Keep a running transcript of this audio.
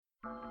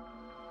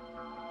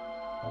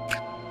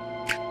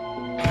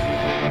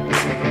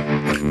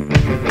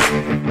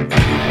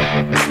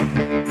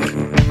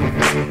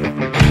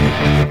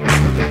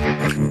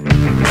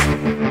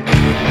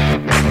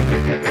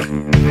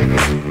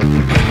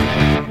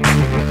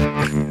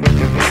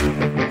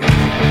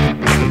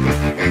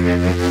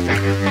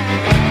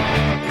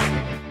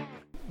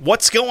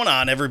What's going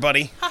on,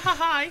 everybody?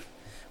 Hi.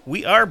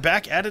 We are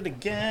back at it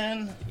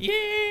again. Yeah.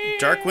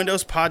 Dark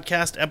Windows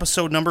Podcast,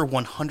 episode number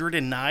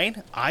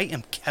 109. I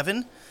am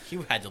Kevin.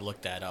 You had to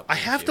look that up. I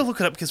have to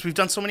look it up because we've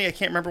done so many I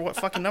can't remember what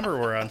fucking number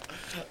we're on.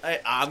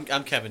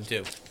 I'm Kevin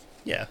too.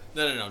 Yeah.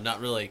 No,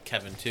 not really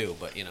Kevin too,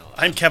 but you know.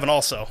 I'm Kevin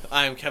also.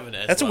 I'm Kevin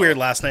as That's well. a weird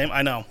last name,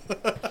 I know.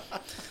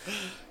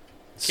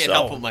 Can't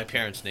help what my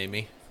parents name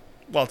me.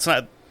 Well, it's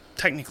not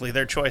technically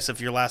their choice if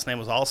your last name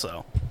was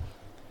also.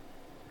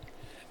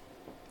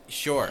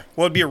 Sure.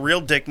 What would be a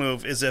real dick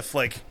move is if,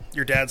 like,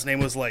 your dad's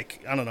name was,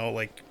 like, I don't know,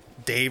 like,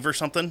 Dave or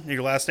something.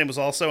 Your last name was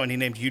also, and he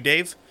named you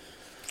Dave.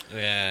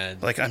 Yeah.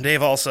 Like, I'm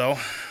Dave also.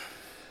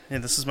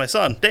 And this is my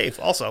son, Dave,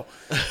 also.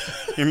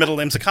 Your middle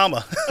name's a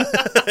comma.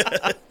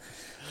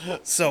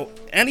 So,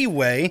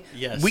 anyway,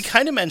 Yes. we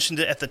kind of mentioned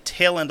it at the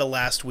tail end of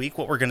last week,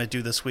 what we're going to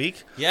do this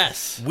week.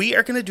 Yes. We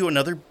are going to do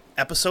another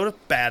episode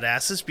of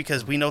Badasses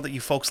because we know that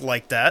you folks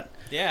like that.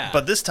 Yeah.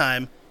 But this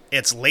time,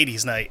 it's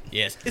ladies' night.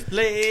 Yes. It's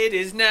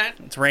ladies' night.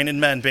 It's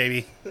raining men,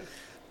 baby.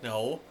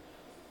 No.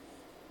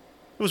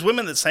 It was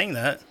women that sang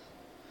that.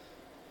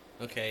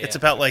 Okay. It's yeah.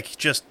 about, like,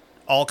 just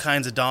all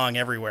kinds of dong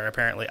everywhere,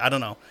 apparently. I don't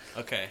know.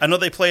 Okay. I know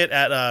they play it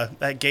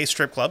at gay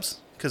strip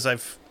clubs because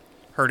I've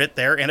heard it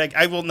there. And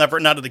I will never,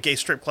 not at a gay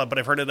strip club, but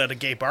I've heard it at a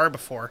gay bar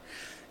before.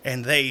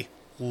 And they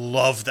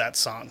love that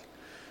song.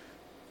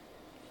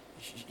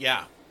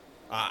 Yeah.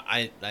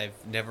 I've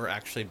never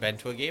actually been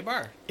to a gay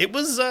bar. It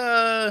was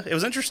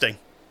interesting.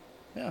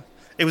 Yeah.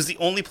 It was the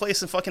only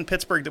place in fucking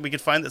Pittsburgh that we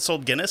could find that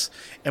sold Guinness.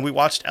 And we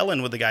watched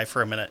Ellen with the guy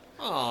for a minute.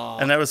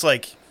 Aww. And I was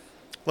like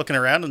looking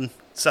around and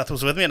Seth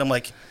was with me and I'm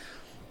like,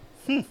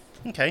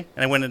 okay.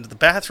 And I went into the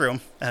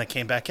bathroom and I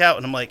came back out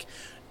and I'm like,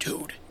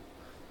 dude,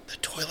 the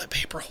toilet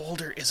paper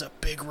holder is a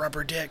big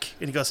rubber dick.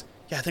 And he goes,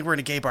 yeah, I think we're in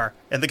a gay bar.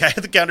 And the guy at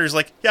the counter is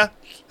like, yeah.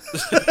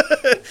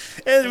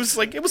 And it was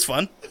like, it was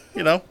fun,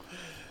 you know.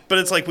 But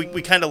it's like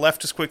we kind of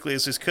left as quickly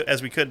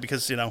as we could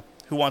because, you know,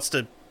 who wants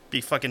to be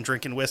fucking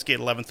drinking whiskey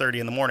at 11:30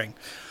 in the morning?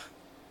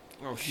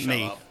 Oh, shut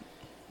Me. up.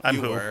 I'm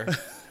You who? were.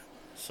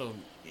 So,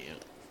 yeah.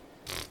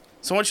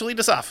 So why don't you lead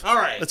us off? All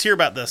right. Let's hear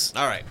about this.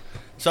 All right.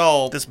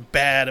 So, This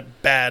bad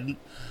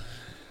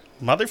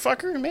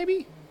motherfucker,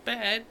 maybe?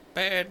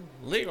 bad,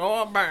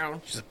 legal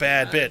bound. She's a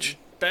bad bitch.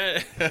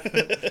 Bad.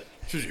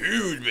 She's a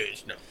huge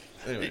bitch. No.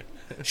 Anyway.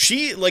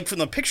 She, like, from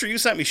the picture you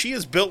sent me, she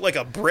is built like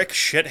a brick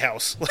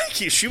shithouse. Like,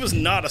 she was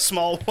not a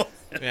small woman.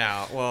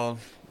 Yeah, well,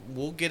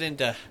 we'll get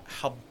into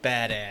how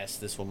badass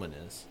this woman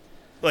is.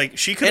 Like,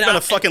 she could have And been I-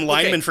 a fucking okay.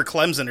 lineman for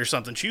Clemson or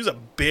something. She was a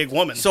big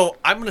woman. So,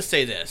 I'm going to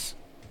say this.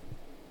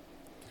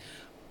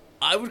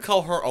 I would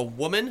call her a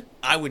woman.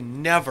 I would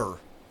never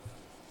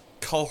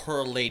call her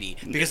a lady.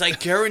 Because I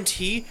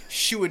guarantee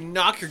she would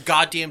knock your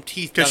goddamn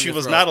teeth down because she your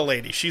was throat. not a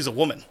lady. She's a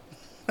woman.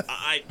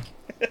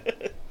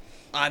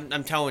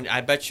 I'm telling you,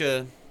 I bet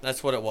you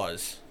that's what it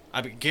was.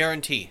 I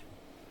guarantee.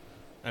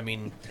 I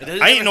mean, it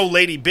doesn't I ain't matter- no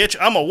lady, bitch.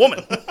 I'm a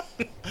woman.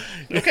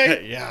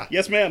 Okay? Yeah.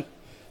 Yes, ma'am.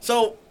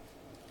 So,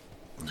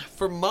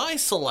 for my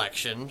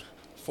selection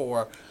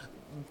for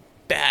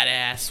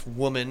badass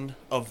woman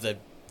of the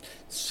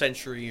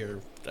century,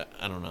 or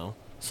I don't know,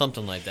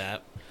 something like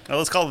that. Well,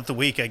 let's call it the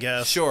week, I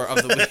guess. Sure, of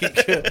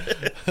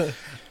the week.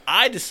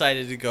 I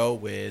decided to go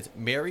with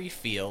Mary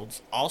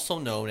Fields, also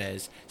known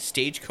as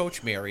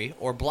Stagecoach Mary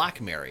or Black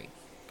Mary,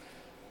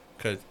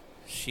 because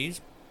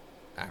she's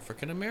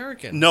African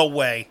American. No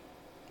way.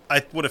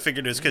 I would have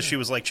figured it was because she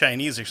was, like,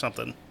 Chinese or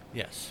something,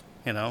 Yes.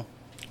 you know?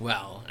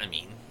 Well, I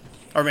mean,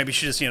 Or maybe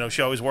she just, you know,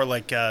 she always wore,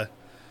 like,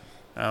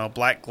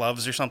 black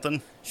gloves or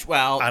something.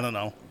 well, I don't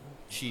know.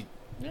 he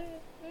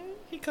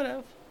could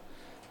have,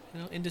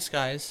 in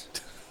disguise.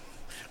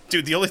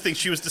 Dude, the only thing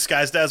she was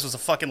disguised as was a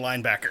fucking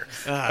linebacker.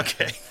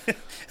 Okay.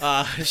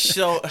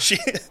 So She,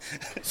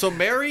 so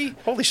Mary,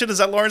 holy shit, is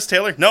that Lawrence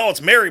Taylor? No,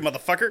 it's Mary,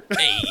 motherfucker.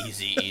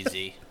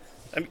 easy.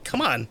 I mean,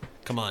 come on.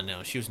 Come on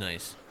now, she was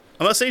nice.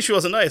 I'm not saying she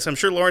wasn't nice. I'm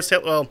sure Lawrence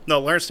Taylor. Well, no,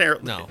 Lawrence Taylor.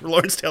 No.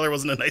 Lawrence Taylor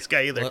wasn't a nice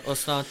guy either.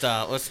 Let's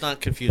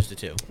not confuse the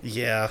two.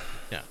 Yeah.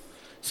 Yeah.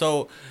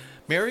 So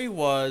Mary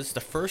was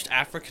the first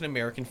African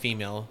American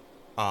female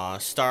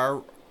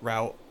star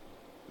route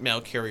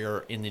mail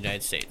carrier in the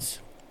United States.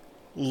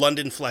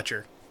 London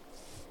Fletcher,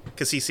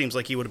 because he seems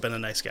like he would have been a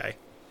nice guy.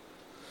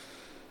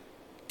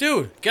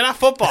 Dude, get off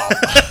football.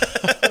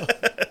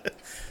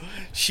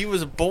 She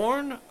was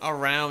born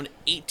around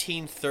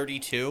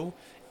 1832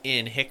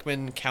 in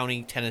Hickman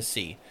County,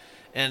 Tennessee.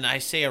 And I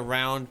say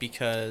around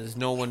because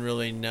no one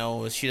really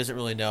knows. She doesn't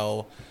really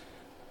know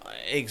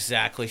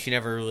exactly. She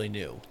never really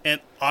knew. And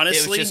It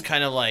honestly, was just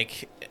kind of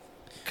like,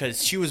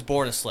 because she was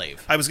born a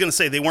slave. I was going to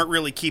say they weren't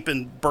really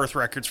keeping birth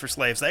records for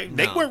slaves. They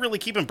No. weren't really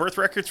keeping birth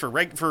records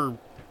for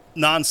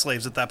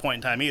non-slaves at that point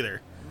in time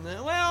either.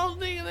 Well,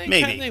 they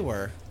Maybe. They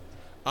were.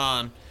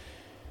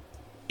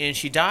 And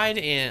she died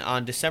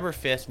on December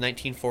 5th,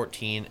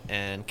 1914,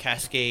 in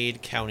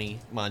Cascade County,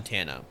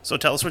 Montana. So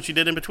tell us what you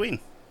did in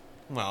between.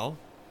 Well,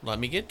 let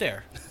me get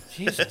there.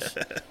 Jesus.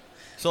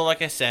 So,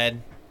 like I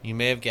said, you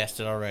may have guessed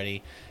it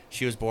already.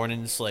 She was born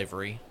into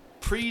slavery.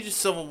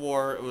 Pre-Civil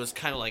War, it was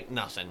kind of like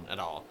nothing at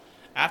all.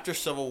 After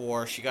Civil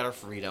War, she got her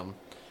freedom.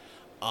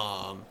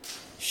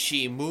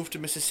 She moved to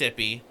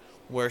Mississippi,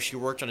 where she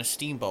worked on a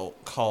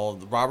steamboat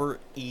called Robert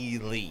E.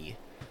 Lee,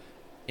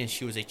 and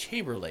she was a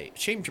chambermaid.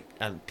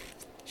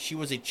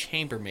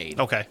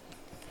 Okay.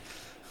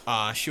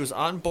 She was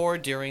on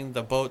board during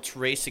the boat's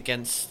race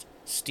against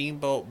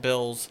Steamboat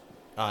Bill's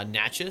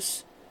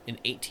Natchez in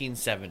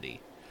 1870.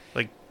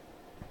 Like,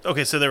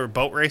 okay, so they were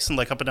boat racing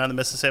like up and down the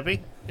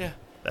Mississippi? Yeah.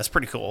 That's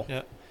pretty cool.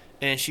 Yeah.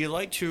 And she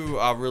liked to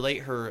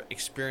relate her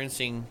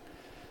experience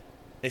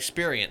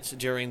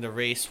during the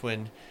race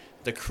when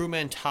the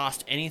crewmen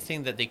tossed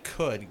anything that they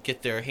could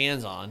get their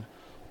hands on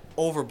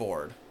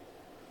overboard.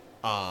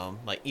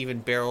 Like even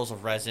barrels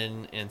of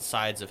resin and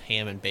sides of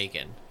ham and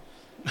bacon.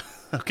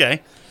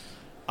 Okay.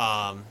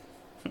 Fucking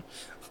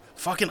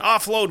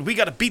offload. We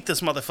got to beat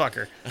this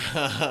motherfucker.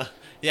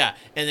 Yeah.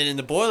 And then in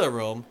the boiler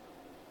room,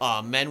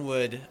 men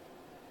would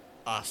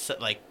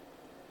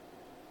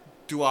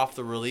do off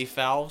the relief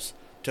valves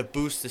to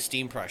boost the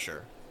steam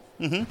pressure.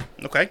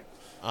 Mm-hmm. Okay.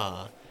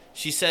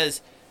 She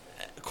says,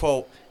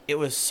 quote, "It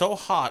was so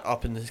hot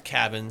up in the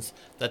cabins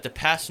that the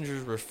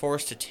passengers were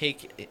forced to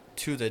take it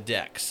to the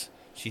decks,"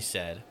 she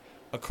said,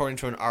 according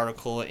to an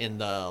article in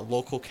the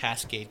local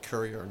Cascade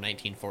Courier in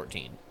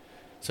 1914.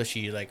 So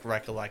she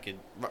recollected.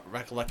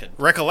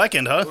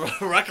 Recollecting, huh?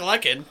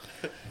 Recollected.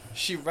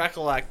 She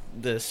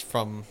recollected this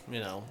from,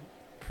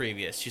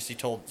 previous.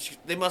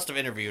 They must have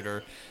interviewed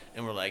her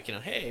and were like,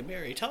 hey,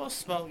 Mary, tell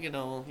us about,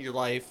 your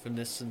life and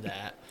this and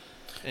that.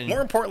 And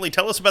More importantly,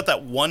 tell us about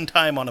that one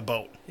time on a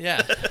boat.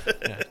 yeah.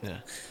 Yeah.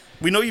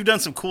 We know you've done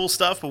some cool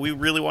stuff, but we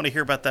really want to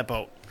hear about that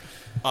boat.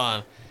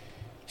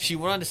 She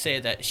went on to say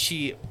that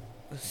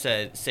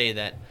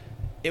that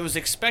it was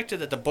expected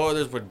that the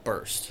boilers would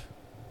burst.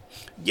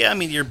 Yeah, I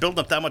mean, you're building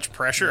up that much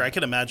pressure. I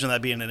can imagine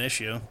that being an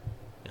issue.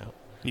 Yeah.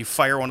 You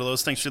fire one of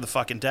those things through the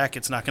fucking deck,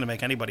 it's not going to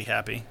make anybody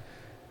happy.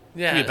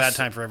 Yeah. It'd be a bad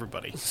time for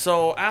everybody.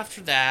 So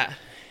after that,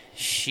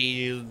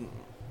 she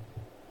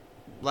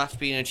left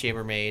being a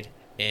chambermaid,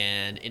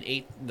 and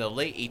in the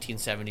late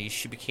 1870s,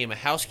 she became a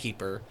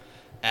housekeeper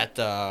at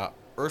the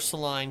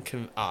Ursuline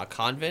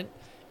Convent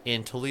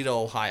in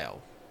Toledo,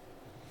 Ohio.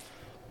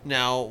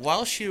 Now,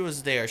 while she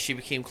was there, she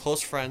became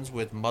close friends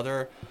with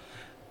Mother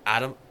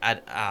Adam.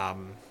 I've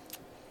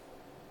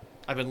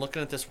been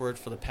looking at this word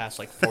for the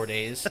past 4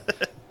 days,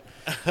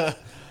 and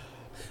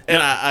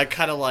I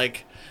kind of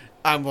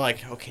I'm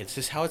like, okay, this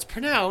is how it's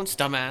pronounced,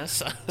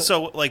 dumbass.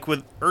 So,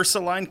 with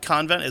Ursuline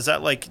Convent, is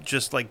that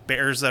just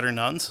bears that are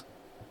nuns?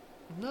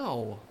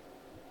 No.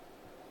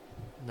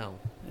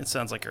 It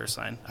sounds like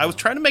Ursine. I was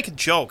trying to make a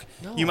joke.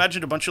 No. You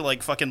imagined a bunch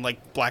of fucking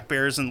black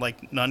bears in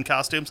nun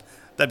costumes?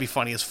 That'd be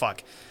funny as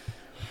fuck.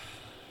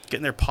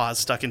 Getting their paws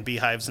stuck in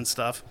beehives and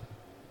stuff.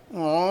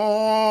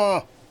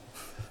 Oh.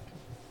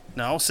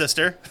 No,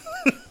 sister.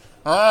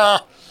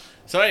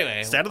 So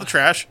anyway, Stay out of the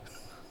trash.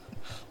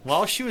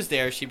 while she was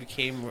there, she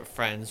became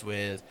friends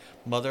with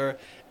Mother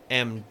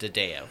M. de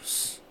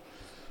Deos.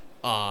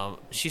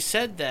 She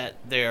said that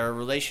their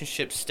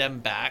relationship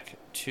stemmed back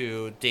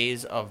to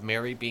days of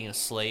Mary being a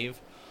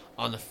slave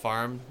on the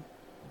farm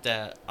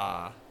that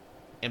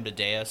M. de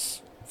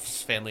Deos'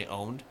 family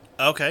owned.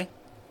 Okay.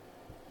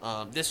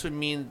 This would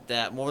mean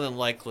that more than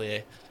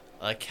likely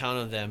an account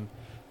of them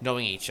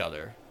knowing each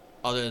other,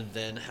 other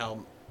than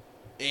how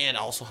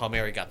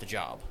Mary got the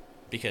job.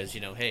 Because,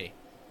 hey,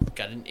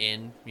 got an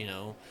in,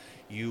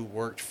 you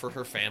worked for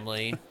her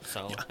family,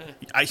 so...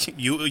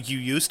 You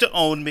used to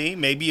own me.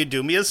 Maybe you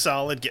do me a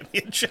solid, get me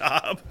a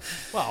job.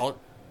 Well,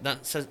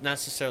 not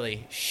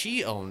necessarily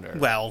she owned her.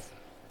 Well,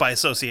 by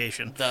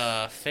association.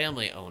 The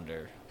family owned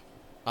her.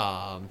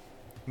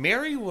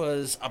 Mary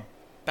was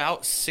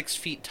about 6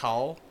 feet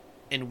tall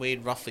and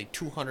weighed roughly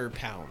 200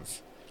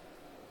 pounds.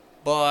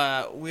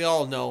 But we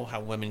all know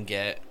how women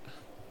get.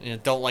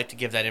 Don't like to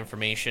give that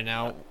information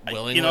out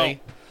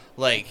willingly.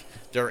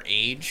 Their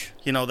age.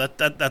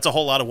 That's a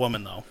whole lot of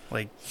women, though.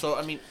 So,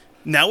 I mean...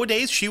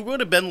 Nowadays, she would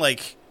have been,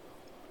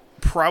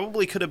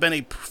 probably could have been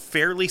a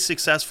fairly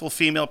successful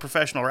female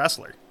professional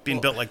wrestler,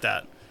 being built like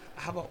that.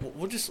 How about,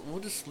 we'll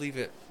just leave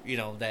it,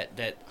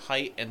 that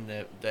height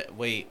and that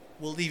weight,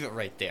 we'll leave it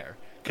right there.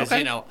 Because,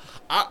 Okay.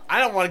 I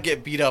don't want to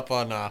get beat up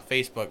on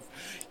Facebook.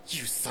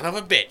 You son of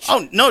a bitch.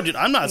 Oh, no, dude,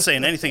 I'm not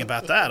saying anything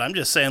about that. I'm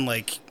just saying,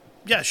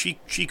 yeah,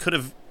 she could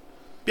have,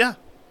 yeah.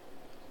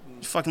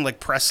 Fucking,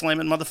 press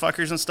slamming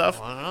motherfuckers and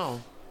stuff. I don't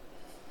know.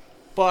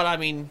 But, I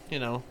mean,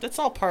 that's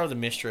all part of the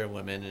mystery of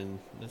women, and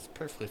it's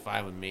perfectly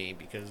fine with me,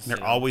 because...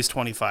 They're always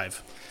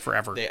 25,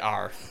 forever. They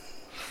are.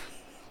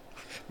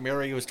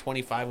 Mary was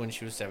 25 when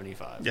she was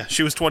 75. Yeah,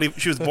 she was 20.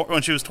 She was born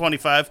when she was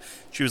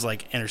 25. She was in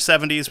her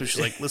 70s, but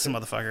she's like, "Listen,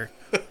 motherfucker,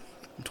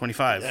 I'm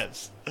 25.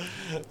 Yes.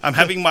 I'm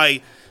having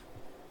my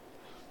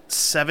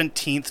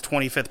 17th,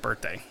 25th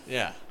birthday."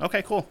 Yeah.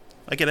 Okay, cool.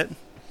 I get it.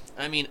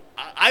 I mean,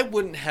 I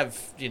wouldn't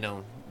have,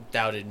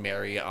 doubted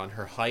Mary on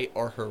her height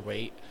or her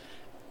weight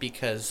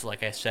because,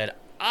 like I said,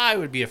 I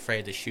would be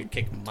afraid that she'd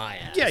kick my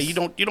ass. Yeah, you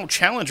don't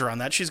challenge her on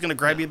that. She's gonna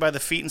grab you by the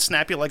feet and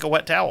snap you like a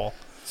wet towel.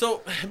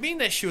 So, being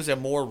that she was a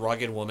more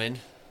rugged woman,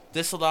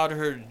 this allowed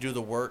her to do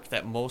the work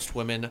that most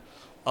women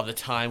of the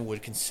time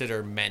would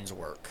consider men's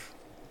work.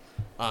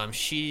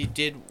 She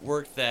did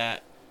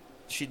that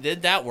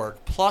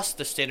work plus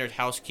the standard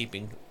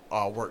housekeeping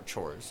work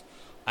chores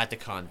at the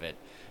convent.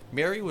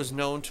 Mary was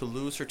known to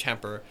lose her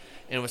temper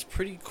and was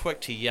pretty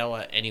quick to yell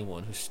at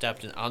anyone who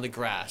stepped on the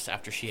grass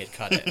after she had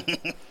cut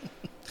it.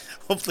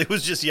 Hopefully, it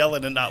was just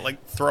yelling and not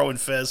like throwing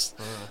fists.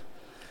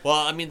 Well,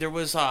 I mean, there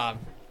was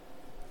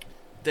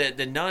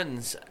the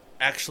nuns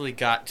actually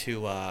got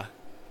to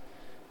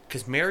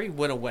because Mary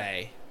went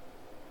away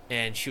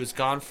and she was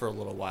gone for a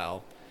little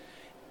while,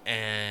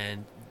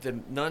 and the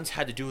nuns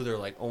had to do their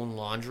own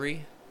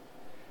laundry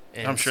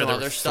and I'm sure some they're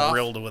other stuff.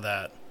 thrilled with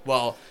that.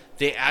 Well,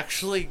 they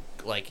actually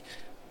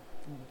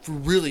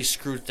really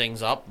screwed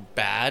things up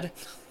bad,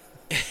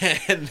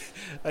 and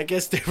I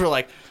guess they were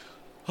like,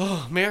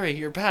 "Oh, Mary,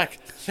 you're back.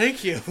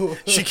 Thank you."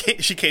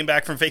 She came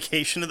back from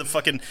vacation and the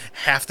fucking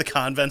half the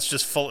convent's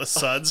just full of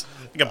suds,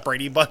 like a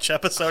Brady Bunch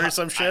episode or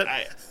some shit.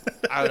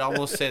 I would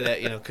almost say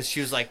that because she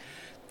was like,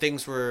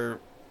 things were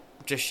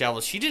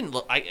disheveled. She didn't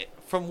look.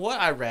 From what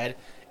I read,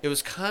 it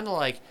was kind of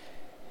like,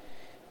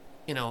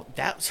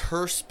 that's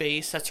her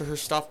space. That's her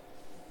stuff.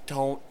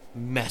 Don't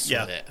mess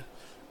with it.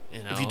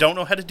 If you don't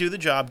know how to do the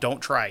job, don't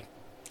try.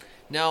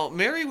 Now,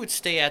 Mary would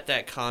stay at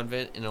that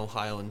convent in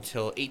Ohio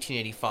until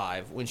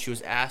 1885, when she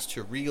was asked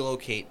to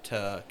relocate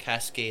to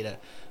Cascada,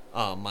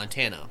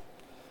 Montana,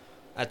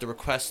 at the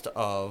request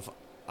of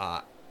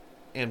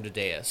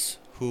Amadeus,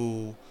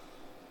 who,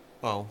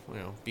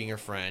 being her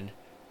friend,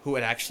 who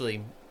had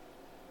actually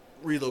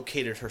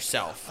relocated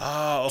herself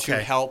to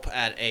help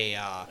at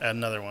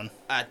another one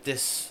at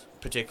this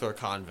particular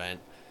convent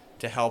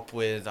to help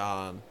with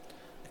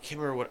I can't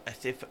remember what,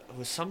 if it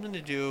was something to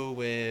do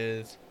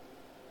with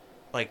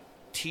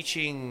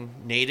teaching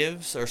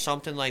natives or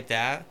something like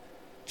that.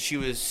 She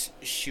was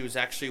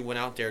actually went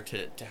out there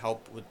to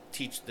help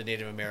teach the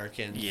Native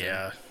Americans.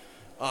 Yeah.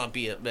 And,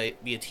 be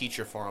a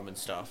teacher for them and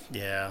stuff.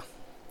 Yeah.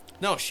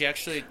 No, she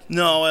actually.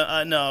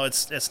 No, no,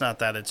 it's not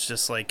that. It's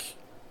just like,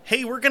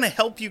 hey, we're gonna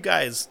help you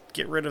guys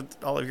get rid of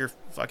all of your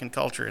fucking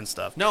culture and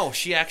stuff. No,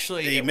 she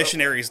actually. The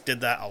missionaries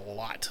did that a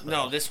lot. Though.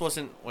 No, this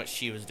wasn't what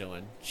she was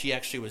doing. She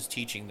actually was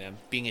teaching them,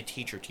 being a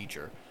teacher,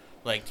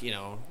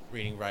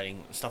 reading,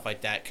 writing, stuff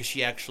like that. Because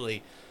she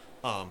actually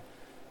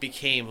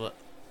became,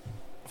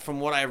 from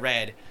what I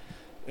read,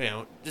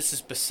 this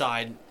is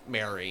beside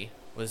Mary,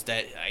 was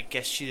that I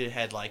guess she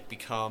had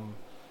become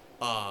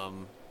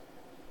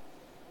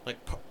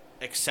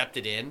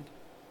accepted in.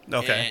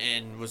 Okay.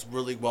 And was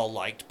really well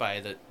liked by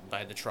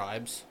the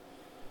tribes.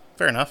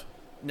 Fair enough.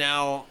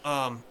 Now,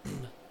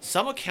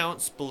 some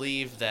accounts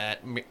believe that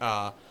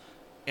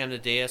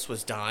Amadeus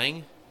was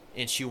dying,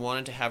 and she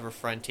wanted to have her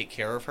friend take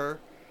care of her.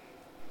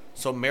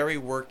 So Mary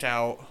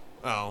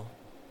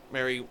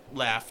Mary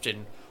left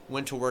and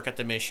went to work at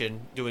the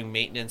mission, doing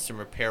maintenance and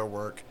repair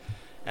work,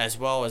 as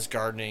well as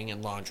gardening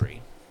and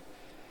laundry.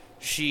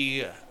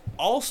 She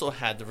also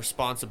had the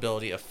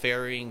responsibility of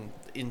ferrying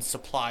in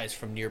supplies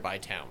from nearby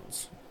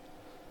towns.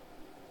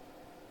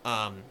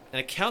 An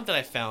account that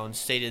I found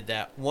stated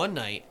that one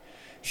night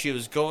she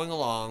was going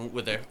along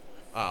with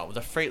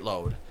a freight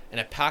load, and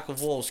a pack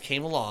of wolves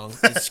came along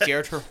and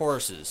scared her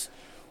horses,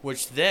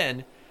 which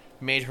then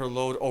made her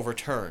load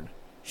overturn.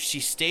 She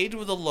stayed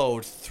with the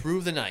load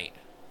through the night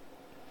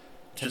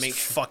to make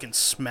fucking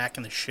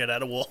smacking the shit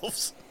out of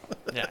wolves.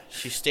 Yeah,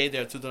 she stayed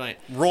there through the night.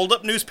 Rolled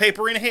up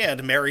newspaper in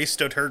hand, Mary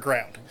stood her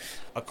ground.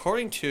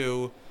 According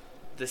to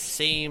the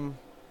same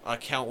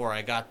account where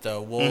I got the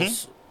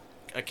wolves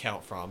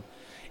account from,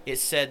 it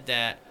said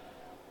that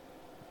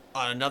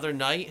on another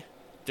night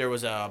there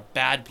was a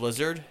bad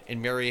blizzard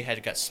and Mary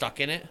had got stuck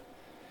in it,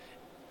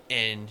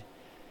 and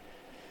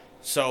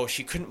so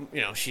she couldn't,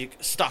 she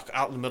stuck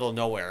out in the middle of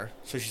nowhere.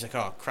 So she's like,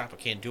 oh crap, I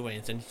can't do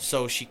anything.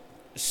 So she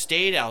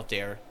stayed out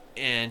there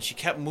and she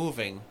kept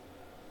moving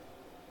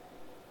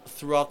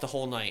throughout the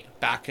whole night,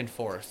 back and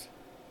forth,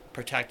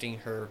 protecting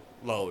her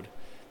load.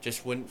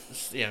 Just wouldn't,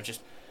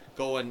 just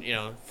going,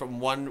 from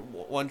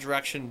one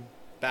direction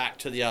back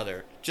to the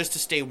other, just to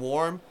stay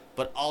warm,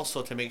 but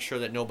also to make sure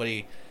that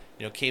nobody,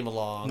 came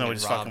along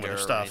and robbed her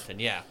or anything.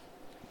 Yeah.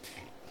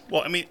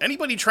 Well, I mean,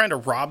 anybody trying to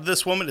rob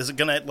this woman is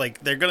gonna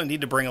they're gonna need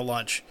to bring a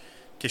lunch,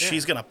 because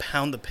she's gonna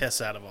pound the piss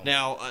out of them.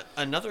 Now,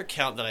 another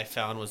account that I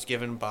found was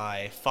given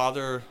by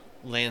Father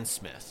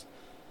Landsmith.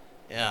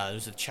 There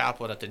was a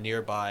chaplain at the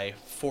nearby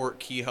Fort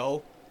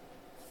Kehoe,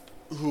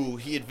 who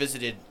he had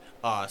visited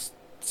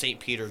St.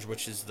 Peter's,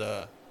 which is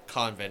the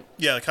convent.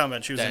 Yeah, the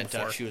convent she was in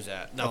before. She was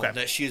at. No, okay.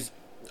 That she's.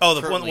 Oh,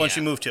 the one she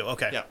moved to.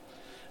 Okay.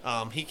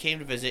 Yeah. He came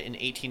to visit in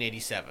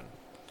 1887.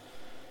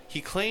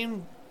 He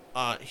claimed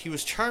he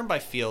was charmed by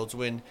Fields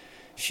when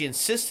she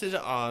insisted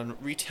on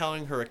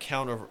retelling her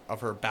account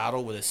of her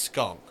battle with a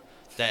skunk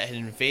that had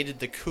invaded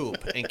the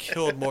coop and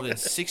killed more than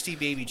 60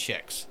 baby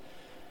chicks.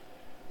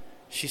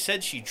 She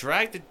said she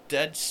dragged the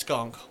dead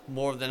skunk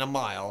more than a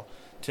mile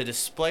to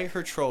display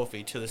her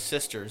trophy to the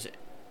sisters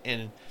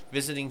and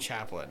visiting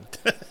chaplain.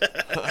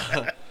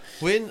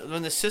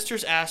 When the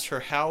sisters asked her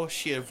how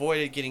she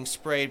avoided getting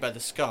sprayed by the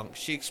skunk,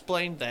 she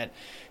explained that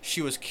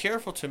she was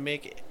careful to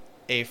make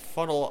a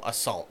frontal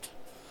assault.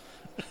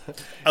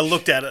 I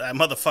looked at that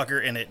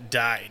motherfucker and it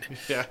died.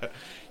 Yeah.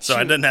 So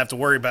I didn't have to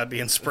worry about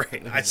being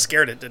sprayed. I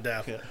scared it to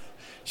death. Yeah.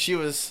 She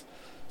was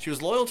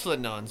loyal to the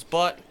nuns,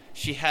 but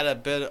she had a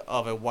bit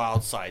of a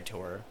wild side to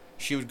her.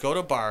 She would go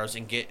to bars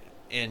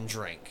and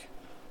drink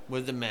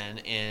with the men,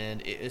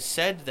 and it is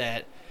said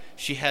that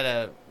she had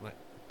a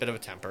bit of a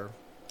temper.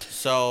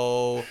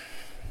 So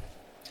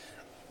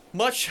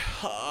much,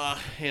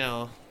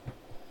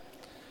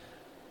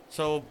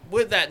 So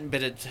with that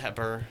bit of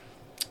temper,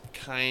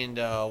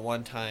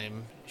 one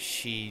time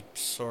she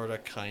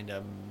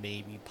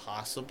maybe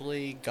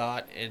possibly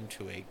got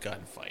into a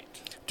gunfight.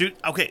 Dude,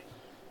 okay.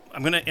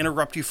 I'm going to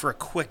interrupt you for a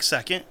quick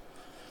second.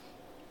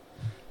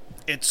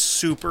 It's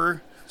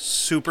super,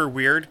 super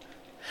weird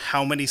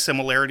how many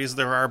similarities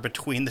there are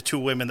between the two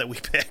women that we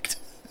picked.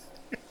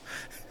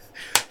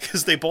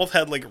 Because they both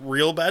had, like,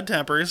 real bad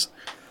tempers.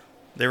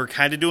 They were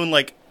kind of doing,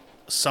 like,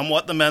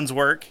 somewhat the men's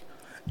work.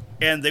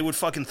 And they would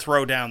fucking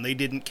throw down. They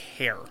didn't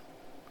care.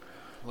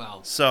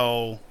 Wow.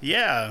 So,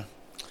 yeah.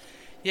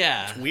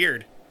 Yeah. It's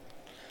weird.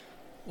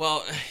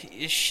 Well,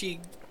 she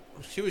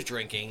was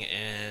drinking,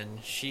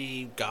 and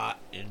she got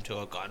into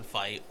a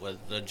gunfight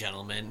with the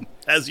gentleman.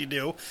 As you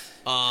do.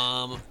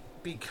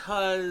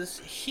 Because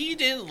he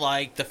didn't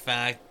like the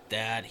fact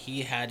that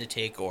he had to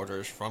take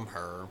orders from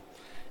her,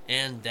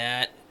 and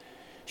that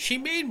she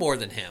made more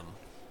than him.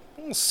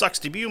 Well, sucks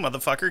to be you,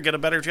 motherfucker. Get a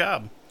better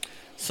job.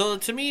 So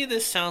to me,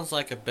 this sounds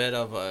like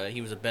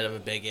he was a bit of a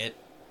bigot,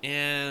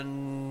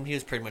 and he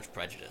was pretty much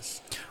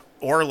prejudiced.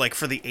 Or, like,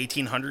 for the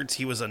 1800s,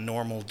 he was a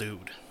normal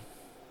dude.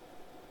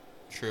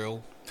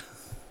 True.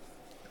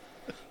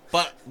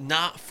 But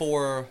not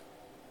for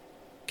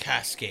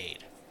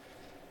Cascade.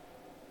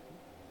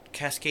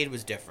 Cascade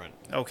was different.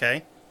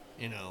 Okay.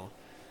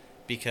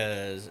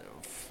 Because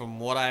from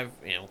what I've,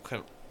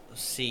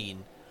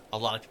 seen, a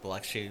lot of people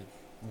actually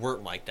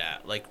weren't like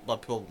that. Like, a lot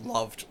of people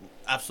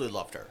absolutely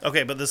loved her.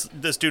 Okay, but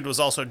this dude was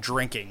also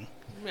drinking.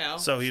 Yeah,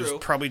 so he true.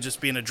 was probably just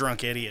being a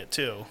drunk idiot,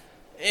 too.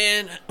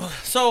 And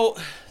so...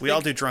 We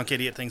all do drunk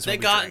idiot things when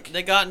we drink.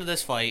 They got into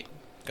this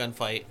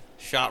gunfight,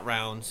 shot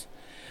rounds.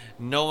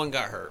 No one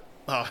got hurt.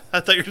 Oh, I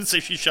thought you were going to say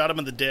she shot him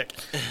in the dick.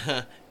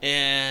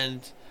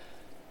 And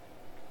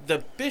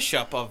the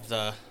bishop of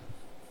the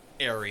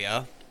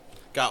area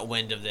got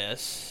wind of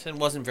this and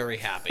wasn't very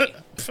happy.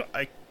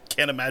 I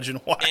can't imagine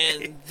why.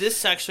 And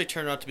this actually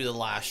turned out to be the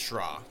last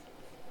straw.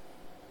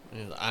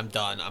 I'm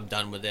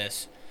done with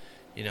this.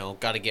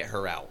 Got to get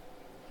her out.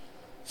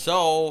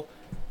 So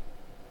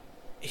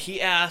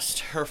he asked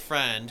her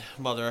friend,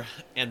 Mother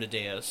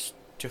Amadeus,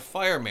 to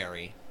fire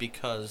Mary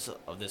because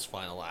of this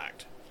final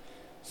act.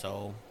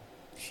 So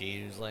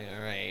she was like,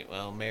 all right,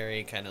 well,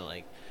 Mary kind of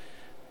like,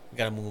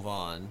 got to move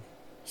on.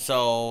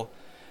 So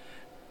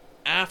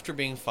after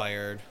being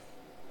fired,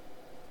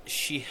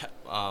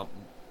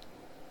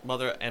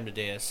 Mother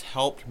Amadeus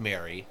helped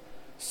Mary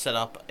set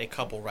up a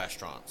couple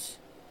restaurants.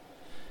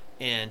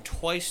 And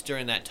twice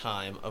during that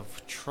time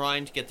of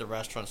trying to get the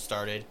restaurant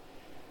started,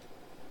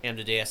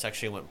 Amadeus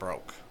actually went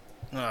broke.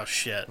 Oh,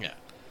 shit. Yeah.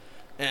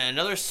 And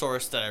another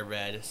source that I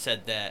read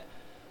said that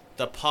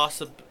the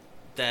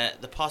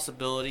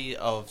possibility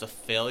of the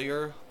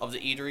failure of the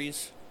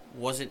eateries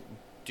wasn't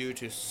due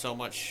to so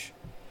much,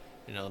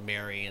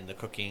 Mary and the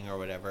cooking or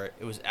whatever.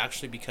 It was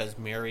actually because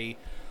Mary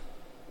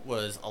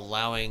was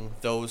allowing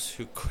those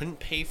who couldn't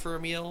pay for a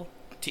meal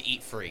to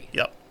eat free.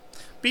 Yep.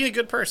 Being a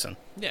good person.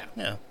 Yeah.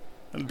 Yeah.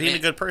 And being a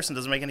good person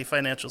doesn't make any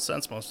financial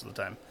sense most of the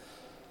time.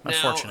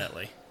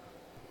 Unfortunately.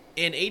 Now,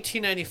 in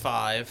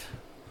 1895,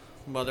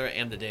 Mother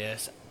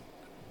Amadeus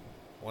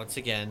once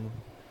again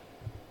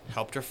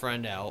helped her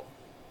friend out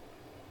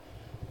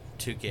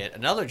to get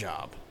another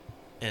job.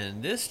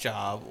 And this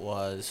job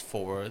was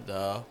for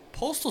the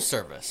Postal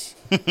Service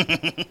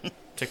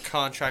to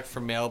contract for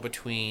mail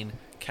between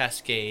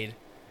Cascade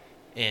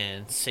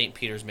and St.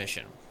 Peter's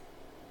Mission.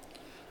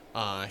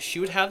 She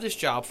would have this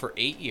job for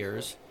 8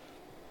 years,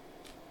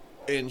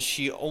 and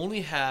she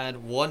only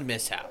had one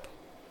mishap,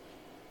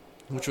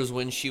 which was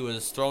when she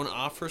was thrown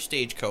off her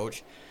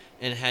stagecoach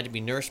and had to be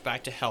nursed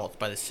back to health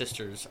by the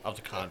sisters of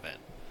the convent.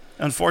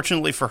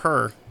 Unfortunately for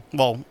her,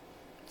 well,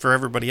 for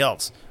everybody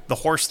else, the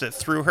horse that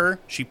threw her,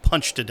 she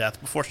punched to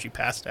death before she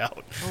passed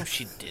out. Oh,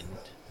 she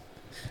didn't.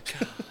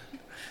 God.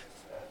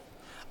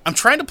 I'm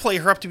trying to play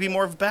her up to be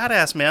more of a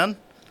badass, man.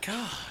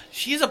 God,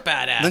 she's a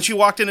badass. Then she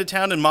walked into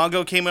town and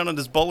Mongo came out on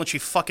his bull and she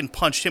fucking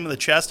punched him in the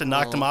chest and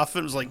knocked him off.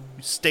 It was like,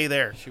 stay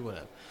there. She would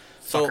have.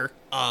 Fucker.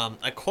 So,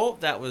 a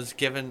quote that was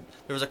given.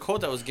 There was a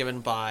quote that was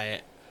given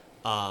by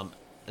an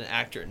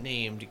actor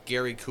named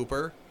Gary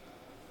Cooper,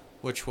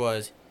 which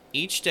was,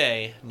 "Each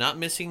day, not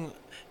missing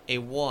a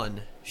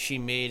one, she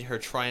made her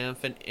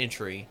triumphant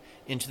entry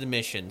into the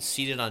mission,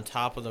 seated on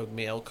top of the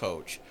mail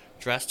coach,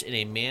 dressed in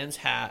a man's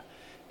hat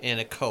and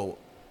a coat,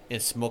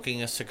 and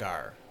smoking a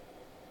cigar.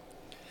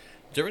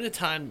 During the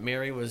time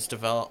Mary was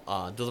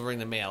delivering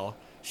the mail,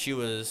 she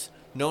was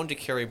known to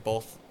carry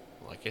both,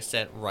 like I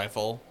said,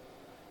 rifle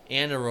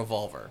and a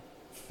revolver.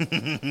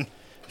 My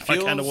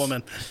kind of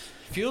woman.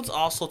 Fields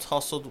also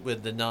tussled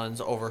with the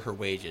nuns over her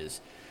wages.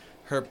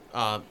 Her,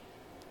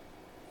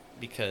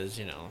 because,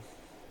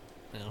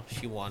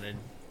 she wanted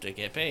to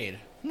get paid.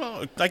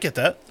 Well, I get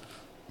that.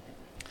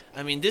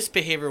 I mean, this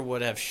behavior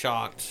would have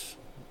shocked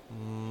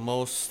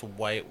most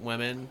white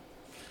women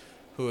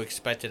who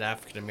expected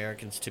African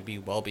Americans to be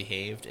well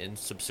behaved and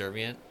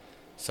subservient.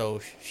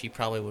 So she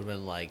probably would have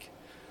been like,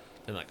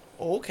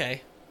 oh,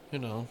 okay,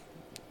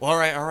 all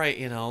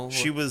right.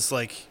 She was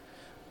like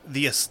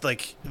the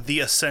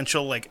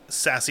essential like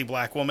sassy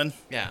black woman.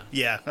 Yeah.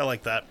 Yeah, I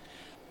like that.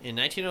 In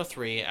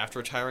 1903, after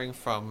retiring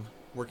from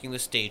working the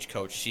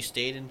stagecoach, she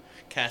stayed in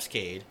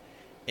Cascade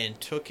and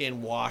took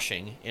in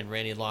washing and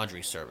ran a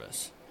laundry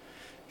service.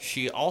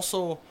 She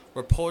also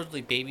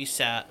reportedly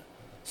babysat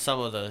some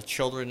of the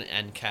children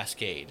in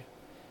Cascade.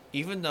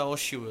 Even though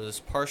she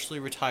was partially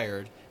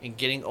retired and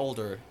getting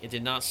older, it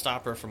did not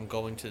stop her from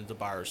going to the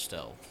bars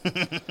still.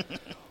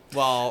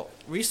 While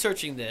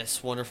researching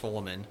this wonderful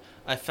woman,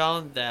 I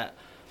found that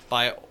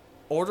by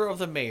order of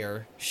the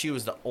mayor, she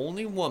was the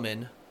only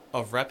woman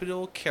of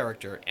reputable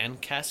character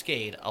and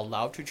Cascade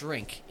allowed to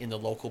drink in the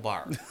local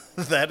bar.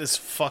 That is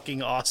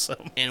fucking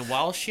awesome. And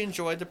while she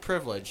enjoyed the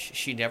privilege,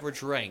 she never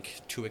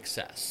drank to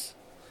excess.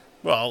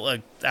 Well,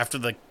 after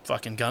the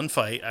fucking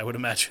gunfight, I would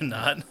imagine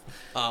not.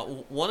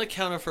 One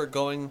account of her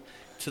going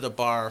to the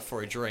bar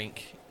for a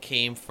drink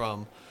came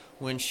from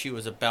when she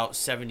was about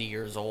 70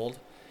 years old.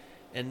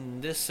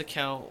 And this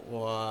account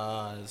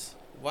was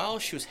while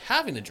she was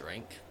having the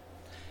drink,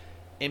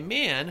 a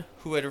man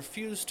who had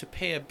refused to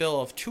pay a bill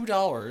of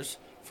 $2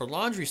 for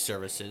laundry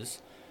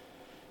services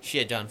she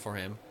had done for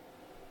him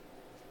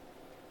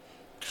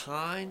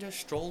kind of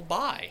strolled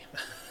by.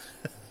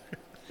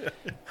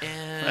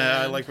 And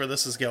I like where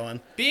this is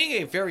going.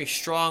 being a very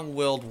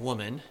strong-willed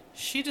woman,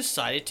 she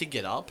decided to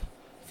get up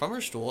from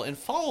her stool and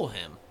follow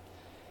him.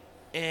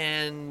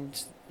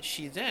 And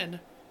she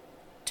then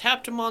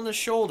tapped him on the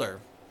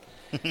shoulder.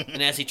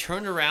 And as he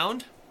turned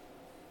around,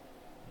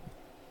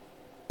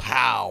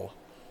 pow!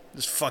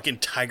 This fucking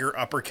tiger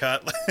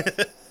uppercut.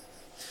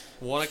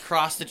 One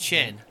across the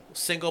chin,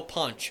 single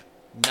punch,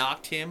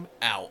 knocked him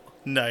out.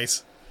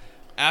 Nice.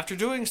 After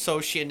doing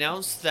so, she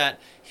announced that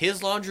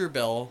his laundry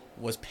bill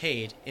was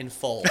paid in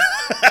full.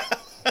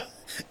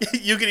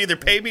 You can either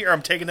pay me or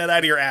I'm taking it out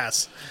of your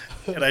ass.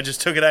 And I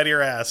just took it out of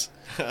your ass.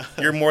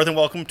 You're more than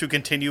welcome to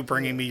continue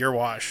bringing me your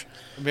wash.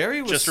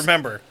 Mary was Just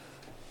remember,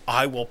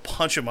 I will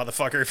punch a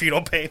motherfucker if you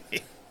don't pay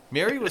me.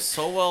 Mary was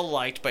so well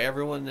liked by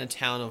everyone in the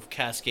town of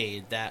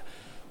Cascade that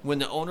when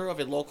the owner of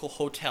a local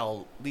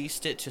hotel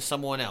leased it to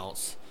someone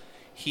else,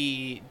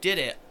 he did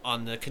it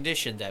on the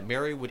condition that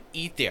Mary would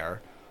eat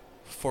there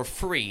for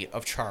free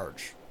of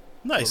charge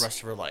for Nice. the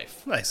rest of her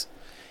life. Nice.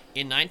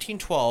 In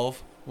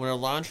 1912, when her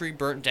laundry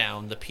burnt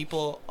down, the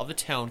people of the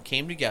town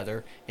came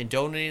together and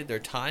donated their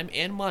time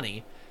and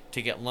money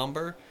to get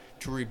lumber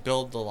to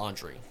rebuild the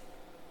laundry.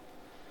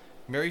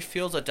 Mary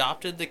Fields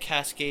adopted the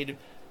Cascade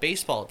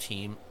baseball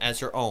team as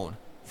her own.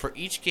 For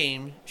each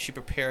game, she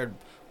prepared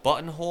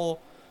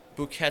buttonhole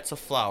bouquets of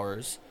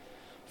flowers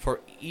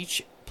for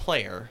each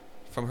player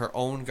from her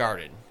own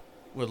garden,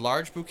 with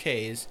large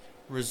bouquets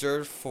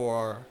reserved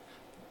for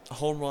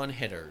home run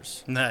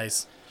hitters.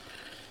 Nice.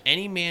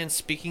 Any man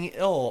speaking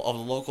ill of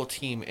the local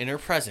team in her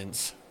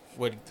presence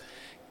would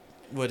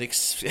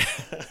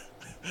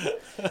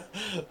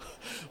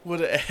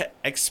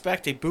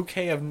expect a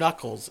bouquet of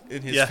knuckles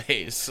in his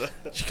face.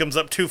 She comes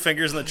up 2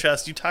 fingers in the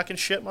chest. You talking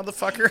shit,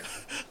 motherfucker?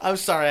 I'm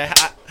sorry.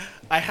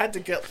 I had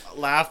to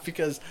laugh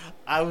because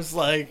I was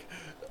like,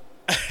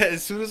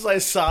 as soon as I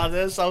saw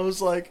this, I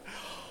was like,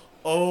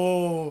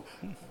 oh,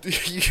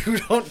 you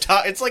don't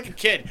talk. It's like a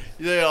kid,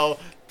 your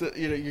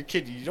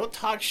kid. You don't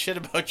talk shit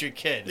about your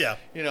kid. Yeah.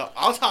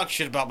 I'll talk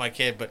shit about my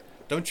kid, but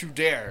don't you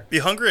dare.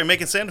 You hungry? I'm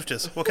making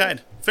sandwiches. What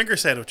kind? Finger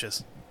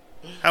sandwiches.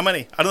 How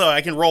many? I don't know.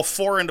 I can roll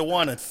 4 into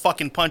 1 and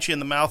fucking punch you in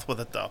the mouth with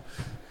it, though.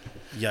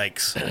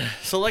 Yikes.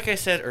 So, like I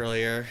said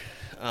earlier,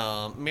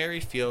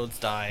 Mary Fields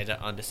died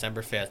on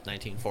December 5th,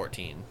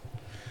 1914.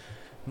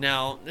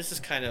 Now, this is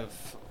kind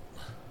of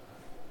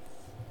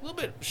a little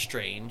bit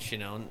strange,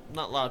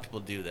 not a lot of people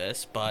do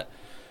this, but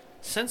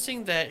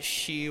sensing that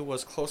she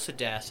was close to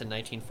death in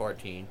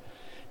 1914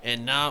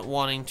 and not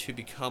wanting to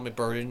become a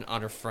burden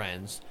on her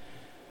friends,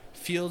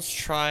 Fields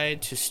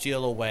tried to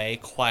steal away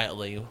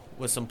quietly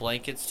with some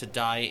blankets to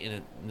die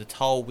in the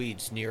tall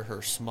weeds near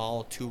her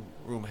small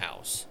 2-room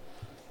house.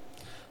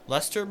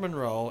 Lester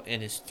Monroe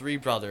and his 3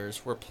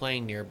 brothers were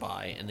playing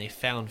nearby, and they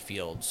found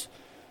Fields,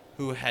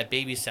 who had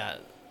babysat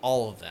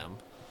all of them,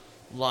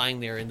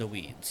 lying there in the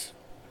weeds.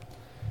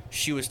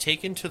 She was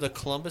taken to the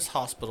Columbus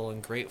Hospital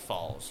in Great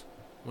Falls.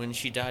 When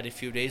she died a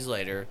few days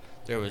later,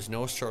 there was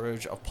no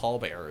shortage of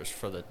pallbearers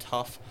for the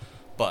tough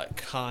but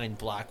kind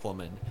black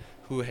woman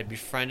who had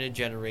befriended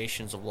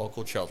generations of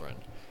local children.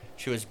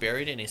 She was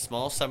buried in a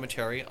small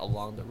cemetery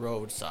along the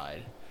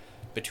roadside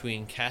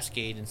between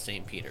Cascade and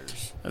St.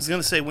 Peter's. I was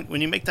gonna say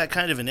when you make that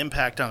kind of an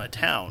impact on a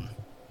town,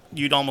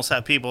 you'd almost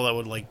have people that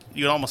would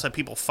you'd almost have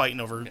people fighting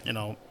over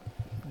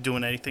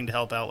doing anything to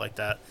help out like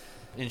that.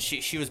 And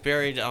she was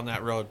buried on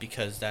that road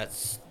because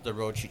that's the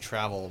road she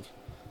traveled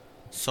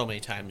so many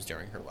times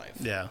during her life.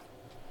 Yeah.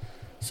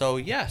 So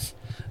yes,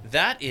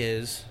 that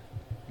is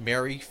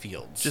Mary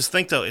Fields. Just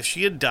think though, if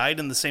she had died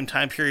in the same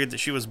time period that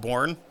she was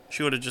born,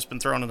 she would have just been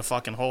thrown in a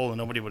fucking hole and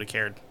nobody would have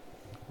cared.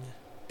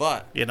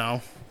 But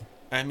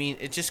I mean,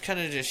 it just kind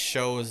of just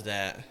shows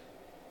that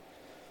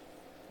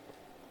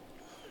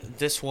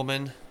this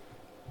woman,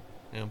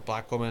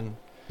 black woman,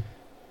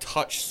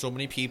 touched so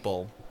many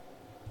people,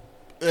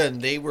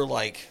 and they were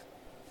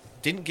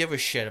didn't give a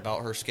shit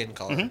about her skin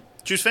color. Mm-hmm.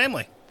 She was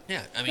family.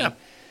 Yeah, I mean,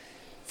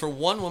 for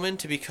one woman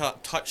to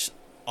touch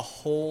a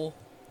whole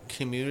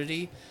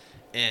community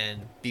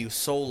and be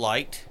so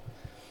liked,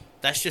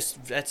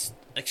 that's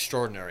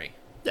extraordinary.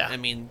 Yeah, I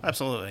mean,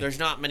 absolutely. There's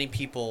not many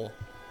people.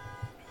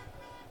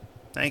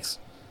 Thanks.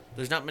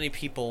 There's not many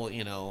people,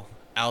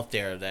 out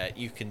there that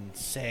you can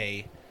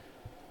say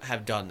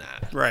have done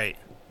that. Right.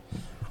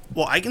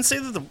 Well, I can say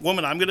that the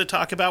woman I'm going to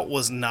talk about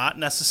was not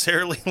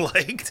necessarily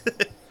liked.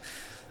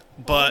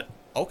 But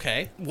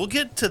okay, we'll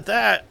get to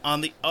that on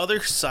the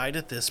other side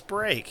of this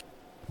break.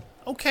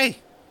 Okay,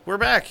 we're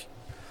back.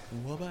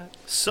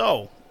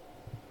 So,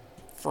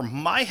 for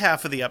my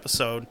half of the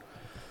episode,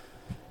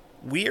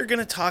 we are going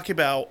to talk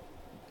about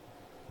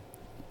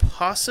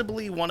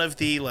possibly one of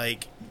the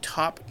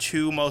top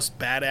 2 most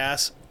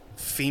badass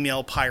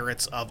female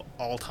pirates of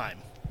all time.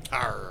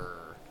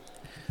 Arr.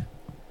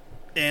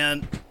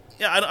 And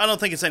yeah, I don't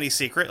think it's any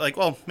secret.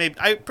 Maybe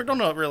I don't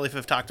know really if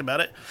I've talked about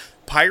it.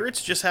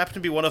 Pirates just happen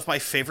to be one of my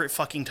favorite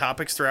fucking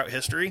topics throughout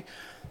history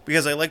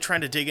because I like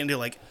trying to dig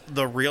into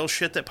the real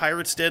shit that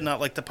pirates did,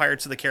 not the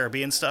Pirates of the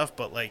Caribbean stuff,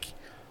 but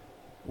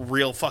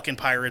real fucking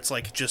pirates,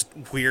 just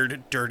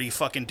weird, dirty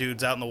fucking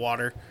dudes out in the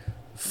water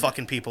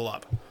fucking people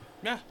up.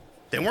 Yeah.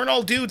 They weren't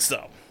all dudes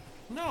though.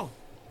 No.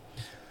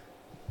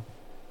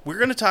 We're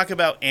going to talk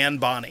about Anne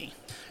Bonny.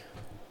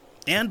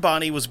 Anne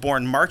Bonny was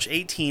born March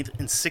 18th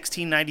in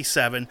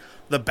 1697,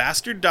 the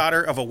bastard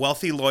daughter of a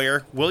wealthy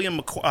lawyer,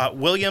 William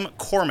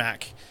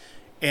Cormac,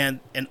 and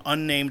an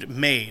unnamed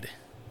maid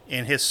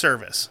in his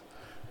service.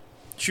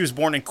 She was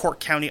born in Cork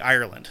County,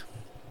 Ireland.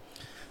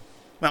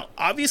 Now,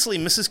 obviously,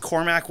 Mrs.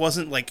 Cormac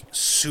wasn't,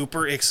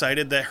 super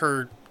excited that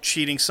her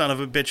cheating son of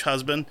a bitch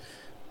husband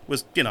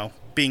was,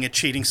 being a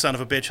cheating son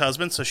of a bitch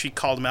husband, so she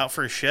called him out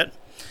for his shit.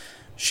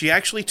 She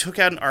actually took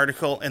out an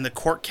article in the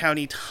Cork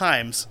County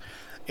Times,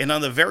 and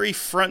on the very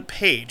front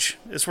page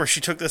is where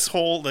she took this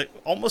whole,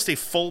 almost a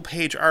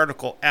full-page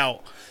article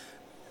out,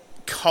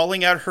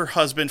 calling out her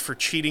husband for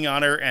cheating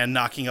on her and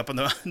knocking up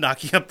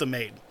the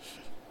maid.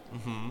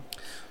 Mm-hmm.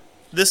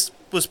 This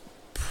was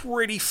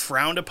pretty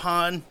frowned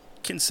upon,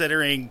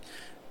 considering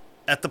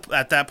at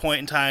that point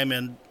in time,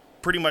 and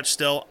pretty much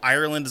still,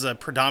 Ireland is a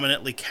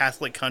predominantly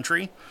Catholic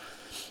country.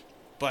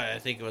 But I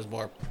think it was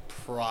more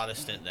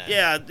Protestant then.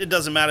 Yeah, it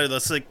doesn't matter.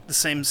 That's the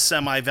same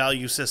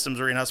semi-value systems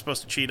where you're not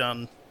supposed to cheat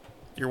on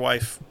your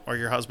wife or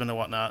your husband and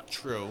whatnot.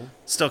 True.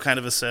 Still kind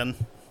of a sin.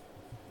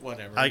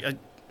 Whatever.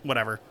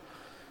 Whatever.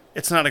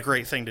 It's not a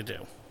great thing to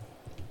do.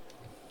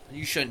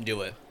 You shouldn't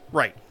do it.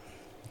 Right.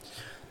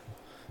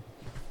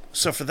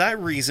 So for that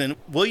reason,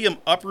 William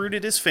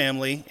uprooted his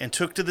family and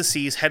took to the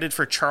seas, headed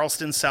for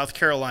Charleston, South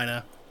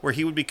Carolina, where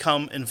he would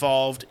become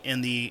involved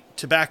in the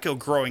tobacco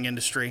growing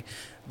industry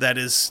that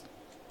is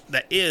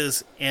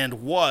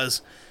and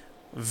was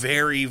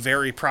very,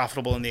 very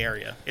profitable in the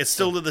area. It's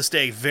still to this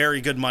day very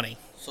good money.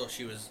 So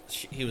he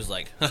was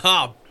like,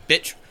 haha,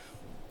 bitch,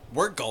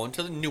 we're going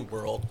to the New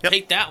World. Yep.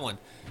 Take that one.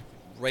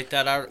 Write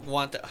that out.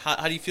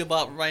 How do you feel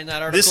about writing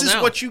that article This is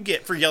what you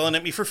get for yelling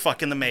at me for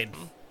fucking the maid.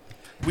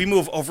 We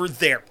move over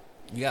there.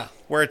 Yeah.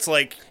 Where it's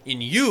like...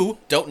 And you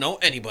don't know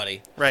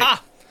anybody. Right.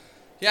 Ha!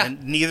 Yeah.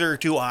 And neither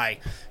do I.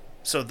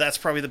 So that's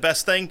probably the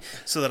best thing,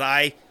 so that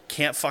I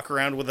can't fuck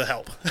around with the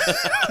help.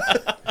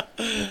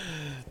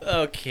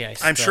 Okay.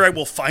 I'm sure I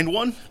will find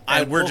one,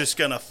 and we're just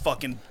gonna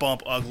fucking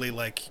bump ugly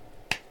like...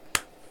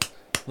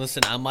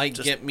 Listen, I might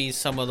get me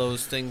some of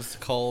those things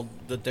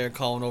that they're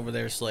calling over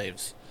there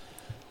slaves.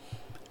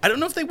 I don't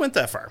know if they went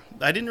that far.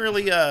 I didn't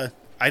really, I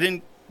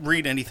didn't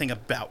read anything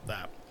about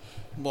that.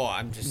 Well,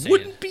 I'm just saying.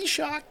 Wouldn't be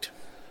shocked.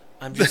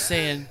 I'm just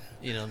saying,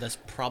 that's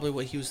probably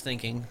what he was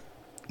thinking.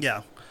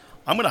 Yeah.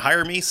 I'm going to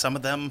hire me some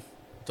of them.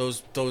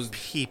 Those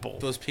people.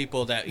 Those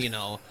people that,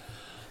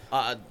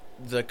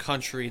 the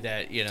country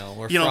that,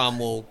 we're from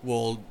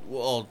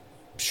will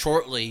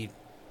shortly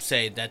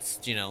say that's,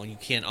 you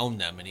can't own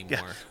them anymore.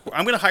 Yeah.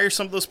 I'm going to hire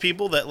some of those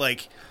people that,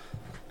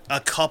 a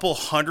couple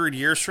 100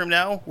 years from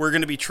now, we're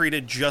going to be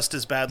treated just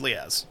as badly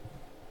as.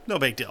 No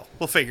big deal.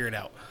 We'll figure it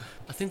out.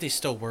 I think they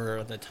still were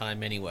at the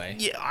time anyway.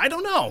 Yeah, I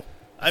don't know.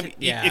 I mean,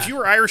 if you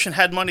were Irish and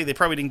had money, they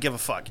probably didn't give a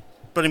fuck.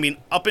 But I mean,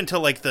 up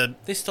until they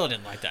still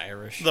didn't like the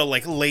Irish. The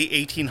late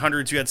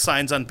 1800s, you had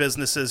signs on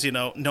businesses,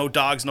 no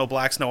dogs, no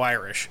blacks, no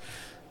Irish.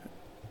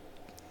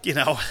 They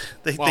weren't.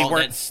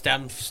 That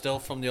stemmed still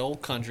from the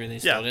old country. They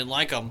still didn't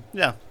like them.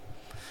 Yeah,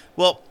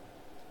 Well,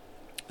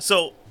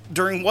 so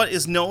during what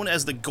is known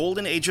as the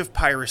Golden Age of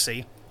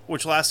Piracy,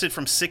 which lasted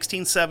from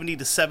 1670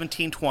 to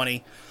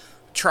 1720,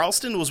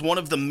 Charleston was one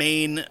of the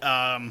main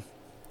kind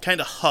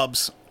of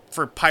hubs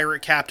for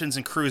pirate captains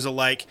and crews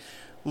alike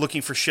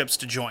looking for ships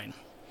to join.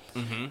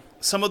 Mm-hmm.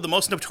 Some of the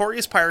most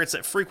notorious pirates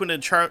that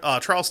frequented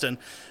Charleston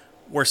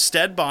were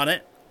Stead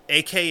Bonnet,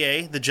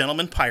 a.k.a. the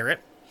Gentleman Pirate,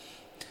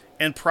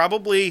 and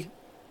probably,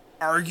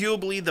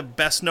 arguably, the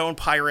best-known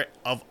pirate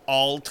of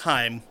all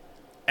time,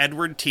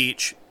 Edward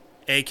Teach,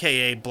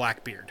 a.k.a.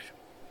 Blackbeard.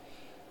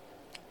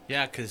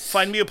 Yeah, because...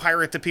 Find me a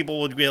pirate that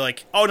people would be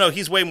like, oh no,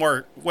 he's way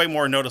more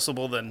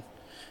noticeable than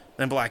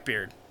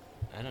Blackbeard.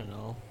 I don't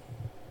know.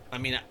 I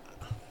mean,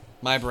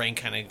 my brain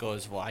kind of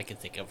goes, well, I can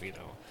think of,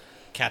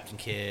 Captain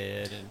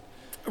Kidd and...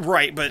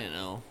 Right, but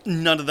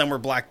none of them were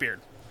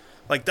Blackbeard.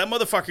 Like, that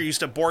motherfucker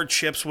used to board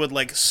ships with,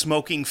 like,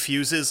 smoking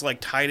fuses,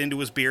 like, tied into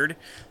his beard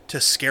to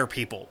scare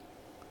people.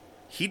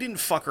 He didn't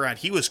fuck around.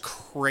 He was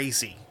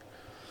crazy.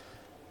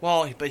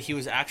 Well, but he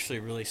was actually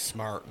really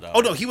smart, though.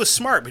 Oh, no, he was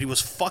smart, but he was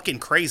fucking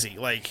crazy.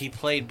 Like, he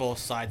played both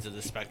sides of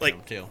the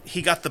spectrum, too.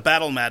 He got the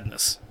battle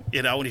madness,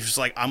 and he was just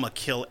like, I'm gonna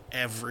kill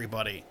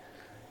everybody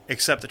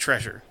except the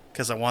treasure,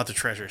 because I want the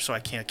treasure, so I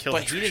can't kill the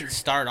treasure. But he didn't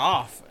start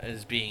off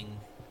as being...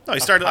 No, he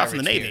started off in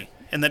the Navy.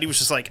 And then he was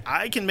just like,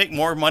 I can make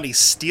more money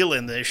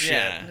stealing this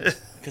shit.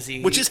 Yeah,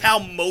 which is how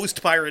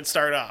most pirates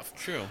start off.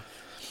 True.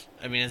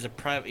 I mean, as a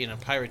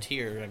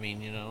privateer,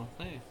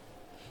 hey.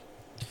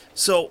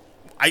 So,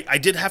 I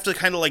did have to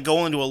kind of like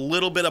go into a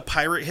little bit of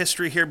pirate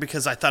history here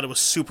because I thought it was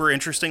super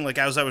interesting. Like,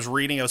 as I was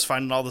reading, I was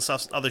finding all this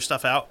other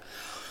stuff out.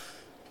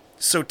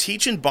 So,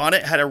 Teach and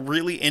Bonnet had a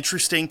really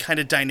interesting kind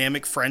of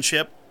dynamic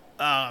friendship.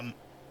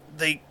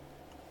 They,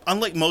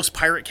 unlike most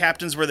pirate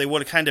captains where they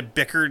would have kind of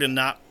bickered and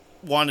not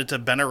wanted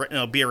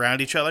to be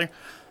around each other,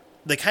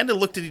 they kind of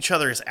looked at each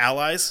other as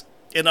allies.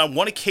 And on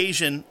one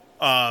occasion,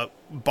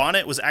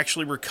 Bonnet was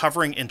actually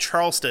recovering in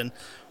Charleston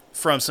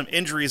from some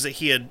injuries that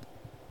he had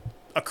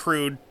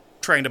accrued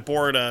trying to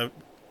board a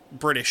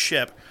British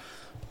ship.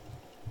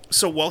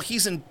 So while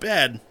he's in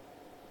bed,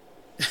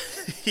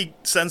 he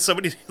sends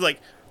somebody to, like,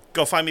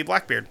 go find me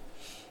Blackbeard.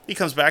 He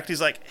comes back and he's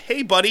like,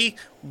 hey buddy,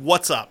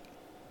 what's up?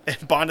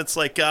 And Bonnet's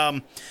like,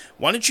 why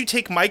don't you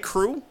take my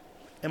crew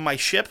and my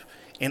ship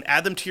and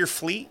add them to your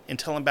fleet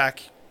until I'm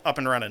back up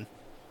and running.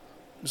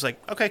 He's like,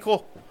 okay,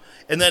 cool.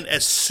 And then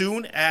as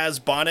soon as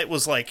Bonnet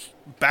was like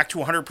back to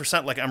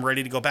 100%, like I'm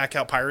ready to go back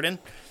out pirating,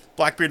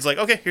 Blackbeard's like,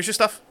 okay, here's your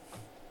stuff.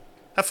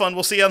 Have fun.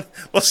 We'll see you on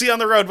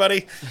the road,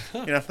 buddy.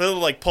 They're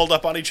like pulled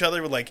up on each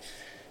other with like,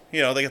 they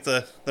get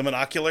the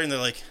monocular and they're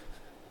like,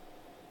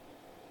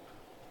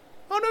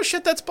 oh no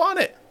shit, that's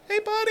Bonnet. Hey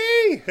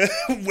buddy,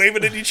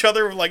 waving at each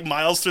other like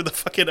miles through the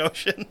fucking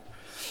ocean.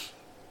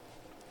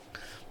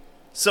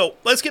 So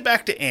let's get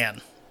back to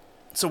Anne.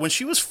 So when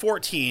she was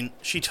 14,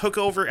 she took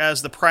over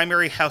as the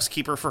primary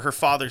housekeeper for her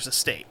father's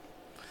estate.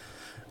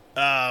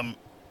 Anne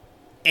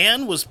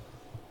was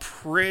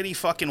pretty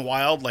fucking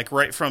wild, like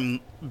right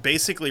from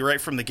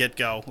the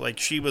get-go. Like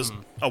she was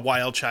a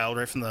wild child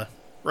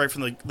right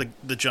from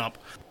the jump.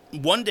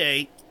 One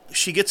day,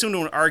 she gets into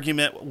an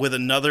argument with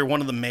another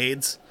one of the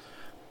maids,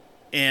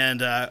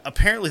 and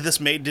apparently this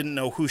maid didn't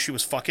know who she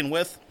was fucking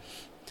with.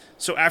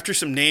 So after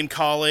some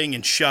name-calling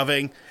and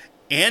shoving,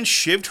 Anne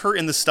shivved her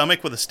in the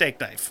stomach with a steak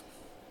knife.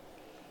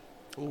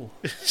 Ooh.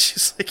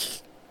 She's like,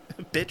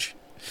 bitch,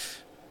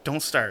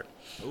 don't start.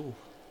 Ooh.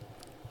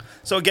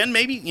 So again,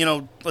 maybe,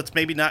 let's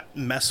maybe not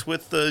mess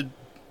with the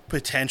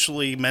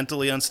potentially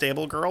mentally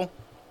unstable girl.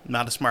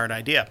 Not a smart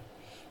idea.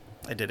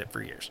 I did it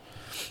for years.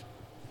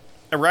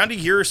 Around a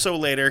year or so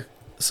later,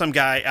 some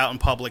guy out in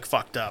public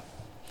fucked up.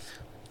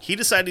 He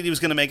decided he was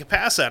going to make a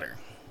pass at her.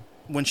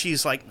 When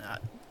she's like,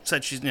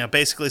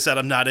 basically said,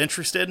 I'm not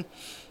interested.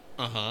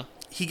 Uh-huh.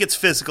 He gets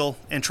physical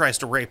and tries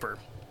to rape her.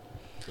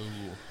 Ooh.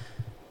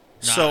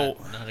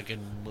 Not a good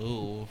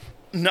move.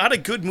 Not a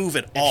good move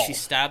at all. If she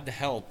stabbed the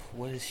help,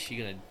 what is she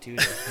going to do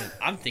to him?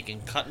 I'm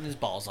thinking cutting his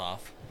balls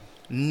off.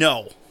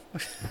 No.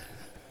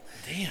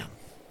 Damn.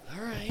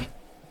 All right.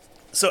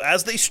 So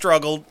as they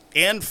struggled,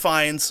 Anne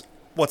finds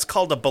what's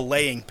called a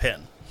belaying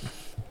pin.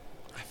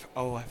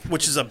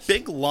 Which is a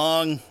big,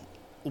 long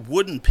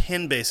wooden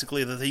pin,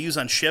 basically, that they use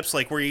on ships.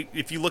 Like,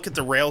 if you look at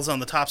the rails on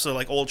the tops of,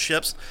 like, old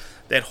ships,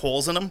 they had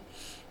holes in them.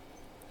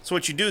 So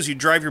what you do is you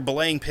drive your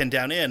belaying pin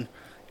down in,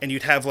 and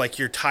you'd have, like,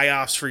 your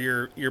tie-offs for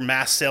your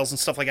mast sails and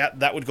stuff like that.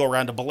 That would go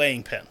around a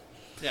belaying pin.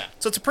 Yeah.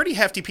 So it's a pretty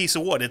hefty piece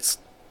of wood. It's,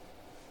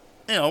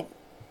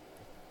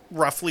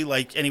 roughly,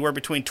 like, anywhere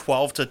between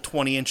 12 to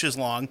 20 inches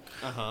long.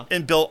 Uh-huh.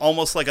 And built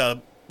almost like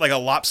a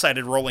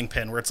lopsided rolling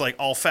pin, where it's, like,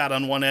 all fat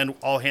on one end,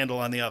 all handle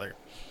on the other.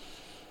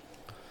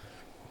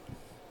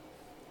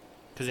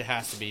 Because it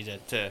has to be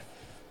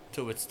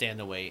to withstand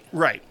the weight.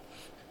 Right.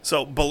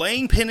 So,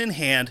 belaying pin in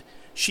hand,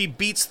 she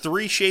beats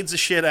 3 shades of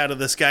shit out of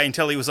this guy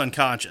until he was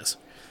unconscious.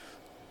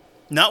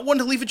 Not one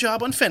to leave a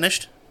job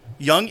unfinished,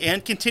 young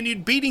Anne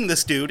continued beating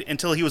this dude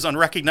until he was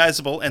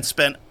unrecognizable and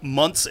spent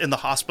months in the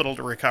hospital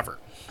to recover.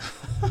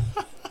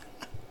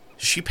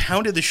 She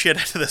pounded the shit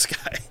out of this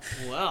guy.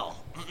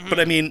 Well. But,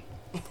 I mean,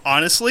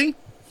 honestly,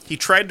 he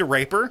tried to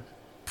rape her.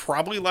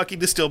 Probably lucky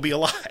to still be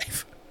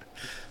alive.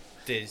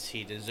 Does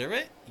he deserve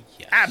it?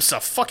 Yes.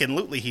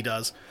 Abso-fucking-lutely he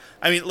does.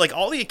 I mean, like,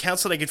 all the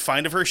accounts that I could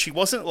find of her, she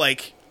wasn't,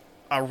 like,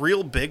 a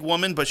real big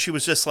woman, but she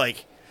was just,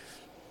 like,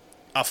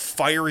 a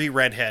fiery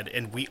redhead,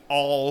 and we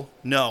all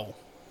know.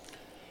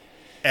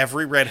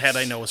 Every redhead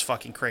I know is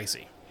fucking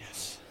crazy.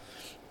 Yes.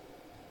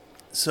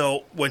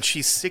 So, when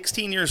she's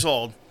 16 years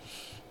old,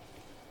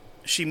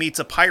 she meets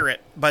a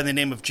pirate by the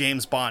name of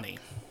James Bonney.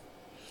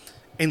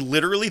 And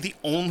literally the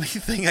only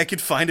thing I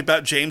could find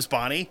about James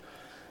Bonney,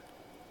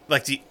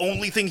 like the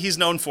only thing he's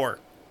known for,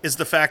 is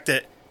the fact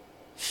that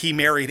he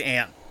married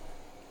Anne.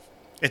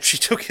 And she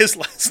took his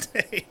last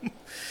name.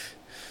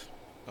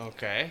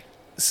 Okay.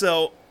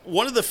 So,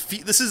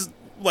 this is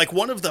like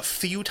one of the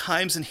few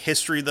times in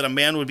history that a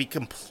man would be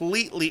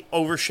completely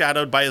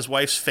overshadowed by his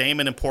wife's fame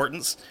and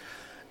importance.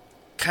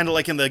 Kind of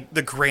like in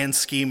the grand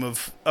scheme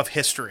of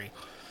history.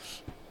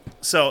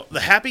 So,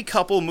 the happy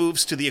couple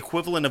moves to the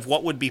equivalent of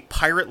what would be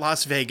Pirate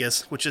Las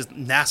Vegas, which is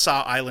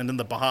Nassau Island in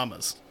the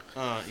Bahamas.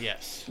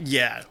 Yes.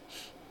 Yeah.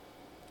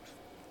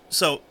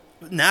 So,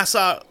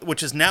 Nassau,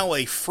 which is now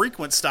a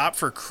frequent stop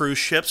for cruise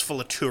ships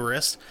full of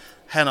tourists,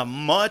 had a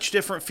much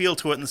different feel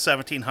to it in the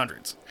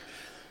 1700s.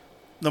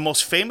 The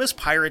most famous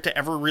pirate to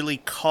ever really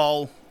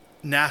call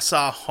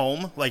Nassau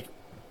home, like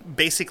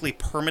basically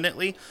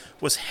permanently,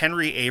 was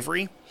Henry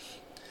Avery.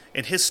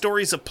 And his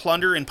stories of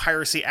plunder and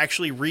piracy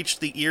actually reached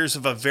the ears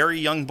of a very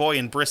young boy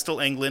in Bristol,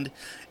 England,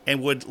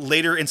 and would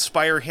later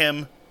inspire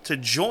him to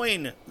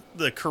join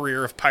the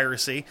career of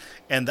piracy,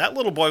 and that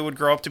little boy would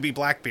grow up to be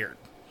Blackbeard.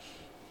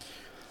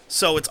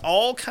 So it's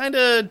all kind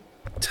of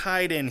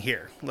tied in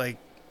here. Like,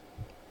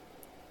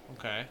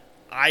 Okay.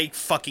 I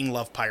fucking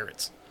love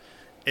pirates.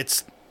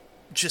 It's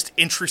just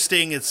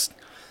interesting. It's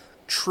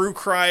true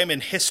crime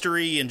and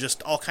history and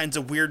just all kinds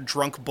of weird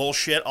drunk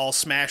bullshit all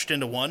smashed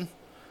into one.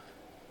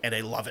 And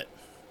I love it.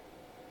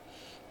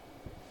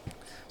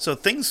 So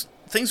things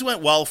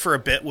went well for a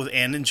bit with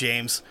Anne and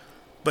James,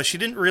 but she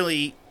didn't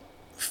really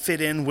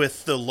fit in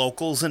with the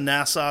locals in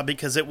Nassau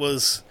because it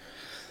was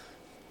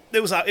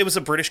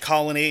a British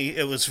colony.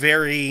 It was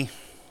very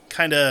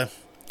kind of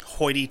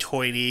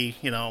hoity-toity,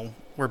 you know,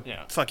 we're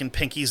fucking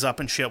pinkies up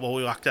and shit while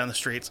we walk down the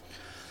streets.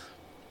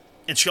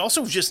 And she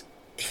also just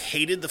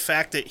hated the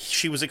fact that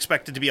she was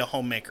expected to be a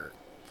homemaker.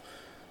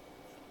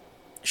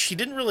 She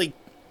didn't really,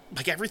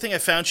 like everything I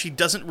found, she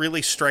doesn't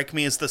really strike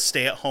me as the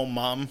stay-at-home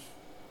mom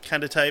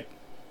kind of type.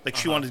 Like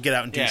she wanted to get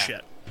out and do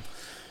shit.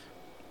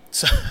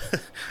 So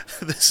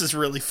this is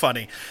really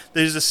funny.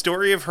 There's a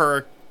story of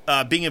her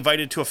being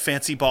invited to a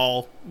fancy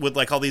ball with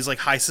like all these like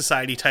high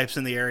society types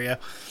in the area.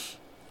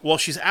 While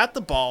she's at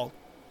the ball,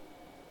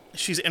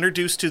 she's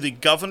introduced to the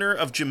governor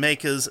of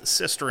Jamaica's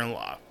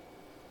sister-in-law.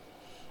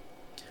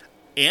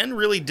 Anne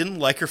really didn't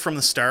like her from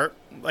the start,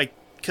 like,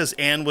 because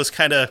Anne was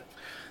kind of,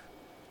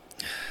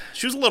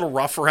 she was a little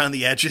rough around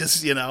the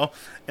edges, you know,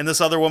 and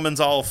this other woman's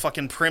all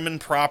fucking prim and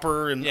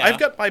proper, and I've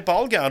got my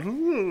ball gown.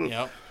 Ooh.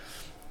 Yep.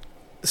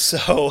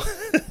 So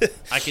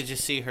I could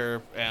just see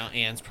her,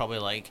 Anne's probably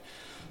like,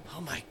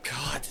 oh my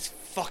god, this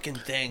fucking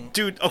thing.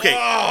 Dude, okay,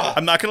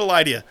 I'm not going to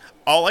lie to you.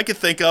 All I could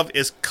think of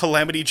is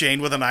Calamity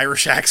Jane with an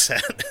Irish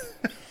accent.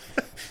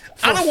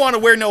 I don't want to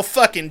wear no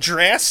fucking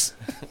dress.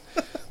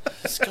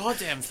 This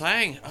goddamn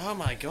thing. Oh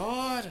my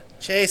god.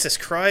 Jesus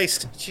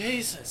Christ.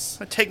 Jesus. I'm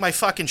going to take my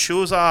fucking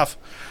shoes off.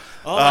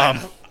 Oh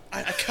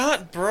I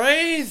can't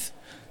breathe.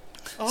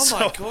 Oh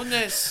my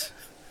goodness.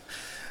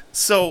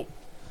 So,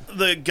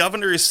 the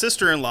governor's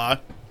sister-in-law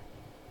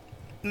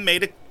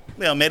made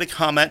a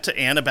comment to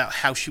Anne about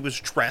how she was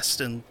dressed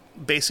and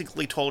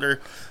basically told her,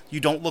 you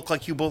don't look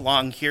like you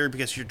belong here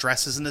because your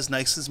dress isn't as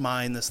nice as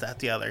mine, this, that,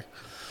 the other.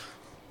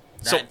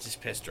 That just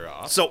pissed her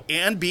off. So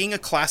Anne, being a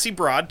classy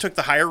broad, took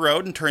the higher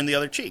road and turned the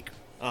other cheek.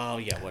 Oh,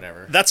 yeah,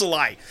 whatever. That's a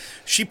lie.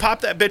 She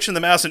popped that bitch in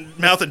the mouth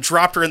and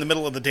dropped her in the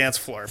middle of the dance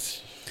floor.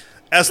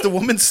 As the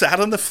woman sat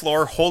on the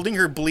floor, holding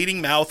her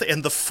bleeding mouth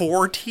and the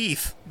 4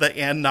 teeth that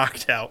Anne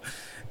knocked out,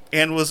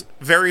 Anne was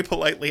very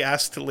politely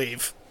asked to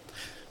leave.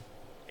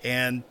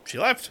 And she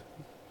left.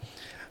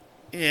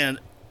 And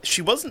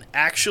she wasn't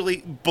actually,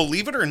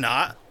 believe it or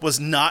not, was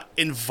not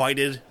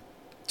invited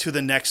to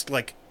the next,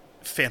 like,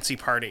 fancy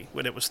party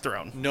when it was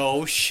thrown.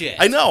 No shit.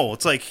 I know.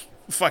 It's like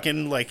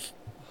fucking like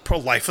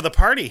pro-life of the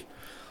party.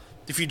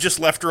 If you just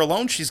left her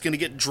alone, she's going to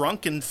get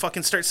drunk and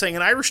fucking start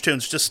singing Irish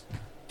tunes. Just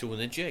doing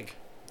the jig.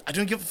 I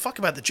don't give a fuck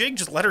about the jig.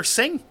 Just let her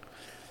sing.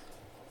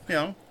 You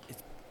know.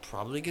 It's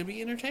probably going to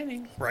be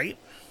entertaining. Right?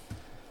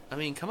 I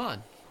mean, come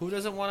on. Who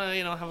doesn't want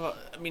to,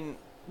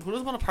 who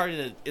doesn't want to party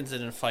that ends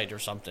in a fight or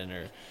something,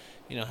 or,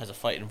 has a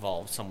fight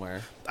involved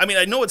somewhere? I mean,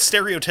 I know it's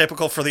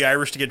stereotypical for the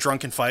Irish to get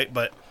drunk and fight,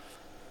 but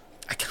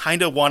I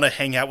kind of want to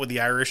hang out with the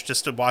Irish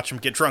just to watch them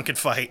get drunk and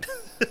fight.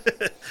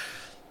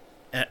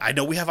 And I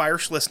know we have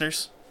Irish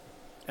listeners,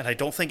 and I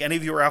don't think any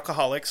of you are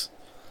alcoholics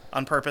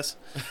on purpose.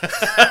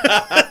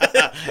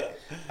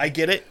 I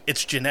get it.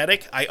 It's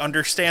genetic. I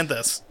understand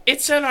this.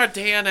 It's in our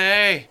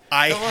DNA.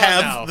 I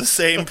have the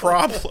same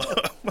problem.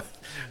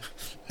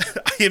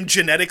 I am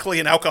genetically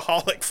an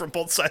alcoholic from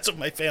both sides of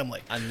my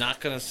family. I'm not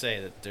gonna say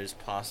that there's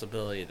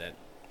possibility that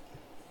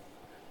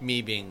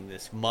me being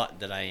this mutt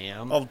that I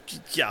am. Oh,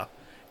 yeah.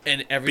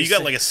 And every But you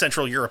got like a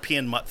Central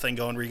European mutt thing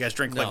going where you guys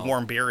drink like No.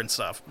 warm beer and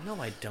stuff.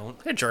 No, I don't.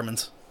 They're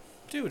Germans.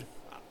 Dude,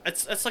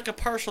 it's like a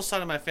partial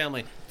side of my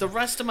family. The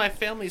rest of my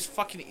family is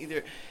fucking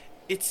either.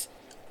 It's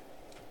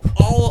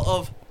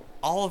all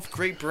of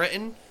Great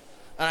Britain,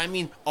 and I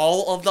mean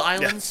all of the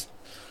islands.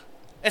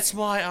 It's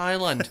my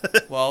island.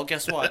 Well,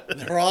 guess what?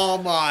 They're all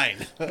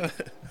mine.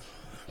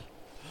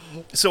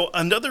 So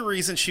another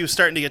reason she was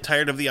starting to get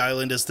tired of the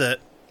island is that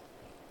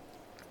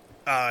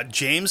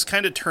James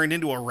kind of turned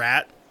into a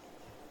rat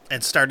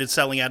and started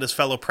selling out his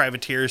fellow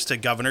privateers to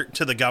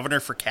the governor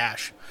for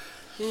cash.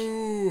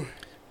 Ooh.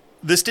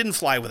 This didn't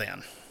fly with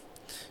Anne.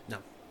 No.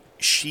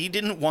 She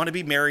didn't want to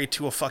be married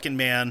to a fucking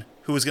man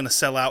who was going to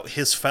sell out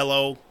his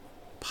fellow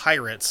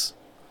pirates.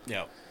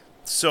 Yeah.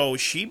 So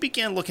she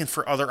began looking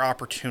for other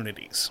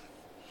opportunities.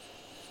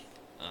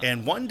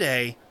 And one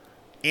day,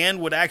 Anne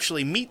would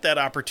actually meet that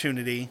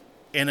opportunity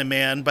in a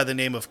man by the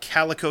name of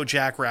Calico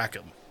Jack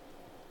Rackham,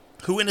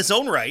 who in his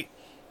own right,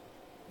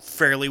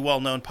 fairly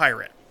well-known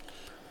pirate.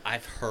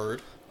 I've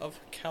heard of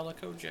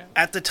Calico Jack.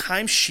 At the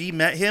time she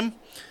met him,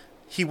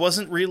 he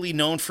wasn't really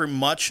known for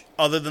much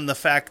other than the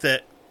fact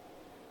that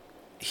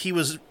he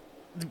was...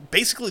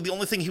 Basically, the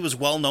only thing he was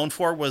well known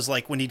for was,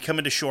 like, when he'd come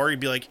into shore, he'd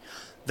be like,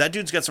 that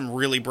dude's got some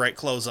really bright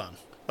clothes on.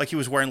 Like, he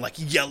was wearing, like,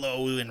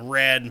 yellow and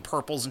red and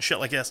purples and shit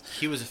like this.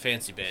 He was a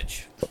fancy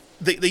bitch.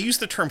 They used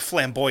the term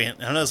flamboyant,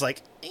 and I was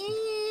like,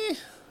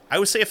 I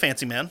would say a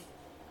fancy man.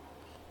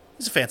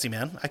 He's a fancy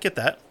man. I get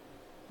that.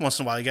 Once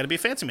in a while, you got to be a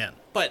fancy man.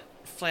 But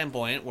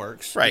flamboyant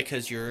works, Right?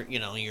 Because you're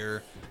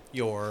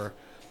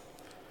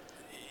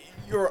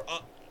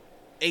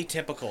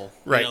atypical,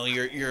 Right?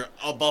 You're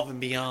above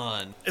and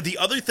beyond. The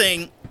other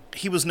thing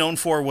he was known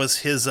for was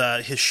his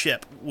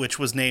ship, which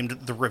was named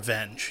the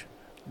Revenge,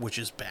 which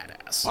is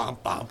badass. Bum,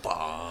 bum,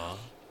 bum.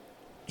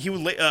 He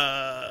would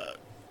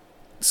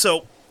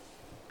so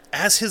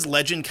as his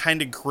legend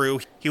kind of grew,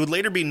 he would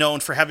later be known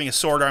for having a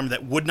sword arm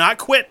that would not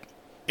quit,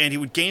 and he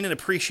would gain an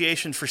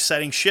appreciation for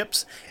setting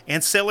ships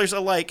and sailors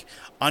alike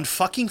on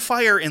fucking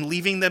fire and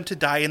leaving them to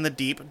die in the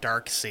deep,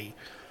 dark sea.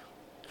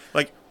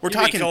 Like, we're You'd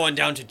be talking going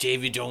down to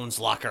Davy Jones'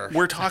 locker.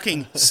 We're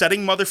talking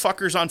setting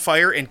motherfuckers on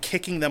fire and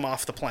kicking them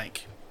off the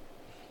plank.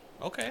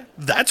 Okay.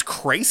 That's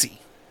crazy.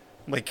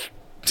 Like,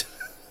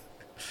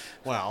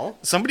 Well,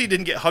 somebody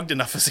didn't get hugged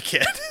enough as a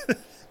kid.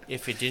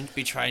 if it didn't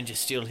be trying to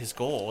steal his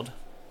gold.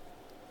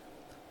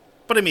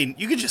 But I mean,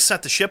 you could just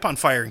set the ship on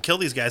fire and kill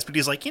these guys. But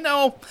he's like,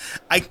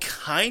 I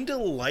kind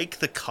of like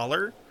the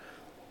color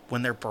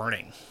when they're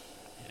burning.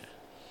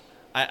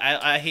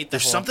 I hate the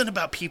There's something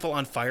about people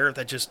on fire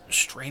that just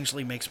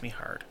strangely makes me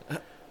hard.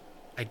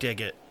 I dig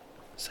it.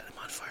 Set them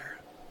on fire.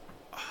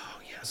 Oh,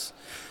 yes.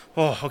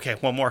 Oh, okay.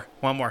 One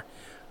more.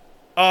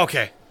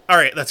 Okay. All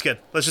right, that's good.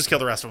 Let's just kill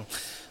the rest of them.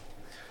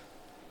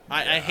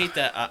 I hate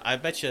that. I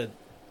bet you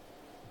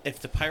if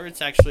the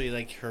pirates actually,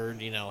 like,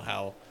 heard,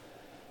 how,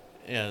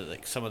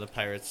 like, some of the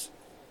pirates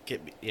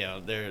get,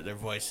 their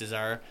voices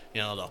are,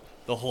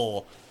 the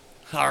whole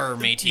 "Arr,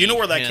 matey." You know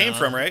where that came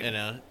from,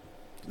 right?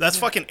 That's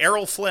fucking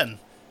Errol Flynn.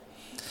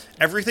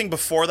 Everything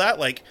before that,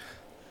 like,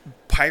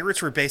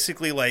 pirates were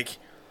basically, like,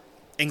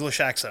 English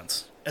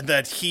accents. And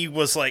that he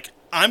was like,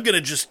 I'm going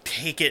to just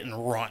take it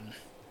and run.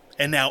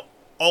 And now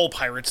all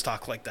pirates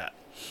talk like that.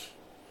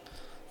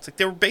 It's like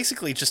they were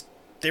basically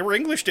they were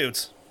English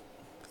dudes.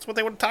 That's what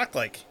they would have talked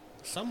like.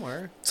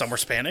 Somewhere. Some were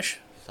Spanish.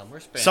 Some were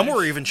Spanish. Some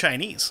were even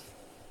Chinese.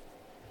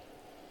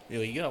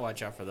 You gotta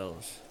watch out for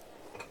those.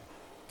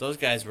 Those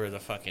guys were the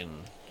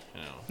fucking,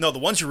 No, the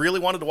ones you really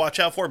wanted to watch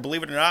out for,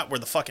 believe it or not, were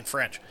the fucking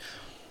French.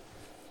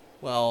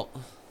 Well,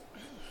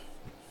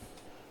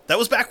 that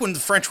was back when the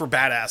French were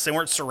badass. They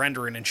weren't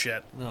surrendering and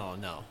shit.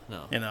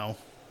 no.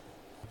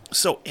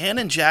 So Anne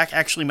and Jack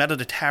actually met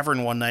at a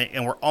tavern one night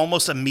and were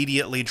almost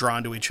immediately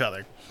drawn to each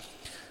other.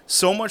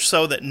 So much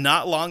so that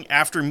not long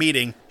after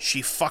meeting,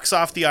 she fucks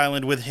off the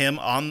island with him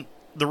on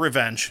the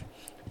Revenge,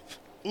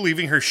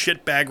 leaving her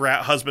shitbag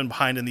rat husband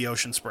behind in the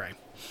ocean spray.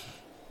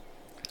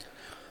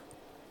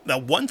 Now,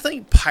 one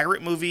thing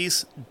pirate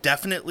movies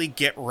definitely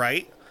get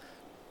right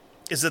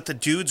is that the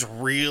dudes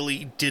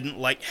really didn't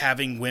like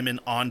having women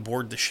on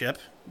board the ship.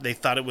 They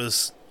thought it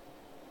was...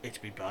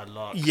 It'd be bad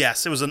luck.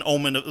 Yes, it was an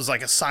omen. It was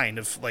like a sign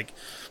of, like...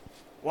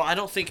 Well, I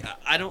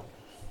don't...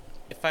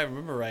 If I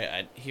remember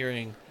right,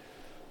 hearing...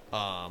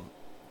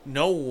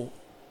 No...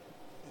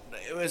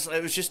 It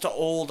was just an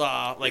old,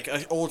 like,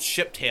 an old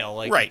ship tale.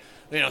 Like, right.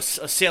 A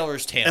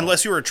sailor's tale.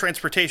 Unless you were a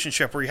transportation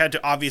ship where you had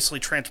to obviously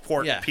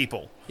transport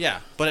people. Yeah,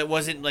 but it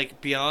wasn't,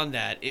 like, beyond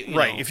that.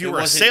 Right, if you were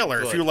a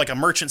sailor, if you were, like, a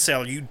merchant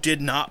sailor, you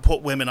did not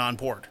put women on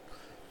board.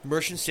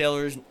 Merchant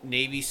sailors,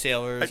 Navy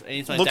sailors,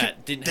 anything like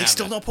that didn't have They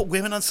still don't put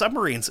women on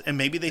submarines, and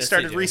maybe they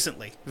started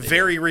recently.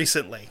 Very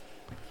recently.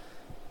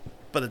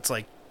 But it's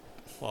like...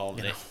 Well,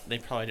 they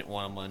probably didn't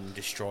want them on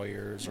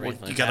destroyers or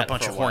anything like that. You got a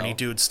bunch of horny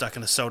dudes stuck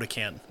in a soda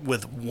can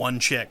with one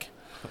chick.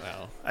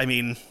 Well, I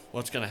mean...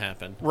 what's going to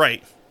happen?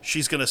 Right.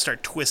 she's going to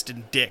start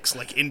twisting dicks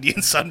like Indian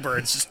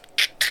sunbirds. Just,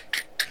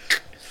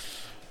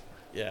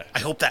 Yeah. I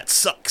hope that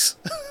sucks.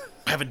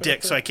 I have a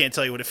dick, so I can't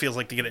tell you what it feels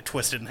like to get it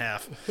twisted in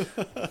half.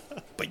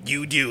 But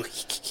you do.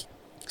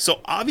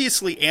 So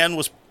obviously Anne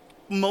was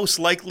most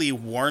likely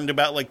warned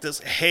about like this.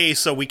 Hey,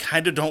 so we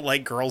kind of don't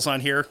like girls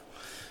on here.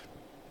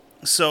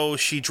 So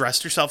she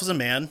dressed herself as a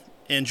man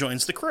and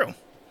joins the crew.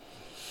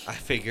 I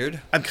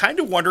figured. I'm kind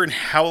of wondering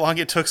how long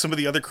it took some of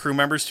the other crew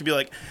members to be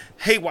like,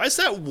 hey, why does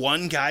that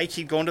one guy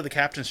keep going to the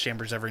captain's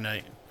chambers every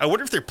night? I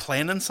wonder if they're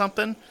planning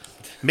something.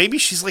 Maybe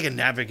she's like a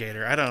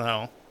navigator. I don't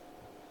know.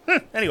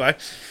 Anyway,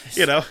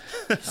 I'm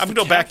going to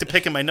go back to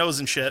picking my nose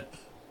and shit.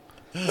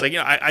 It's like,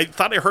 I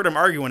thought I heard him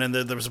arguing, and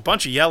there was a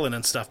bunch of yelling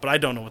and stuff, but I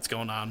don't know what's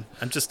going on.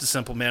 I'm just a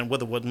simple man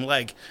with a wooden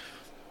leg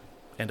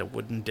and a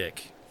wooden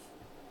dick.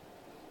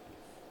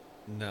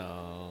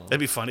 No. That'd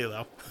be funny,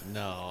 though.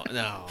 No.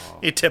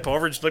 You tip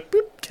over, just like,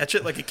 boop, catch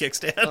it like a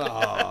kickstand.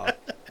 Oh,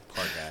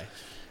 poor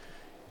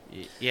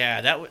guy.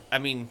 Yeah, I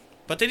mean,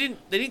 but they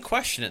didn't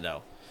question it,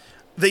 though.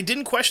 They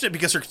didn't question it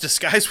because her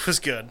disguise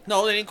was good.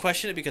 No, they didn't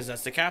question it because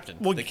that's the captain.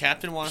 Well, the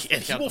captain wants to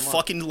and he will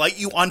fucking light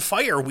you on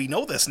fire. We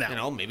know this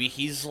now. Maybe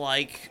he's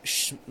like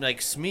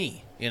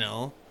Smee,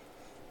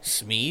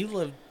 Smee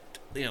lived,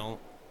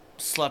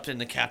 slept in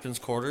the captain's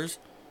quarters.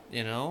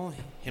 Him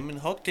and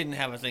Hook didn't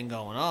have a thing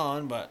going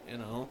on, but,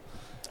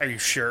 Are you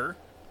sure?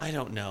 I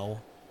don't know.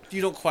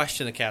 You don't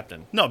question the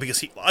captain. No, because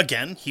he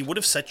would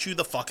have set you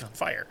the fuck on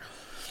fire.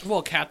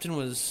 Well, captain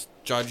was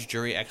judge,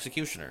 jury,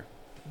 executioner.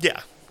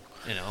 Yeah.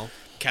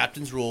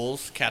 Captain's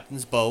rules,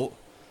 captain's boat,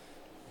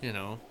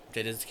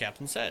 did as the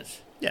captain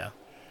says. Yeah.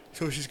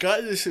 So she's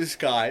got this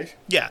disguise.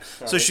 Yeah.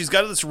 So she's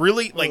got this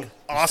really,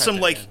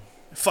 awesome,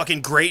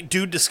 fucking great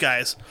dude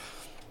disguise.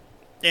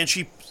 And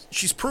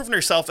she's proven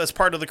herself as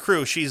part of the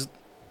crew. She's,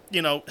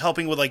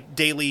 helping with,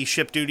 daily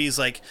ship duties,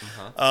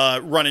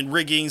 running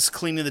riggings,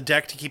 cleaning the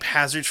deck to keep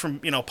hazards from,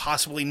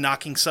 possibly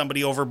knocking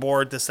somebody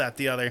overboard, this, that,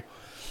 the other.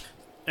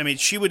 I mean,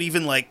 she would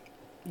even,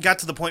 got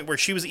to the point where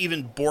she was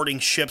even boarding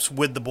ships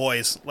with the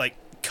boys,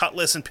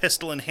 cutlass and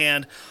pistol in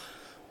hand.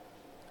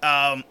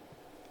 And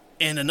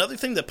another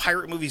thing that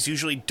pirate movies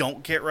usually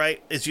don't get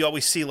right is you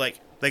always see,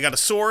 they got a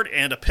sword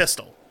and a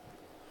pistol.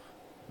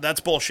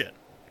 That's bullshit.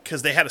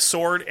 Because they had a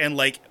sword and,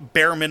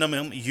 bare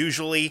minimum,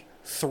 usually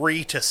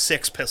 3 to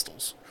 6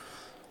 pistols.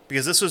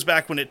 Because this was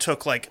back when it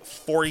took,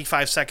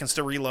 45 seconds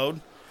to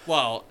reload.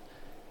 Well,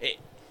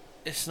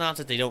 it's not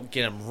that they don't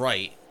get them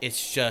right.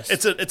 It's just...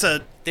 It's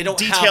a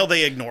detail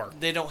they ignore.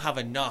 They don't have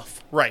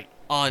enough right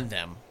on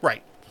them.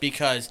 Right.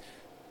 Because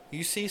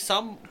you see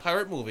some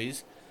pirate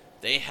movies,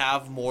 they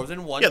have more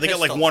than one. Yeah, they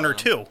got one or them.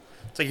 two.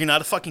 It's like, you're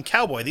not a fucking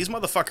cowboy. These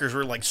motherfuckers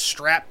were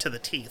strapped to the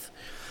teeth.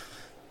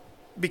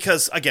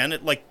 Because again,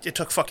 it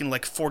took fucking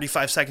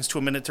 45 seconds to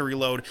a minute to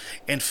reload,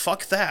 and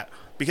fuck that.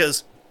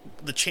 Because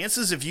the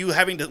chances of you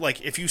having to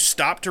if you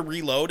stop to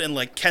reload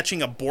and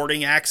catching a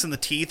boarding axe in the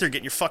teeth or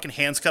getting your fucking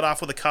hands cut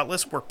off with a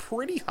cutlass were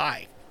pretty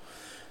high.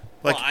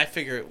 Well, I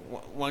figure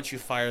once you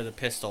fire the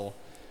pistol,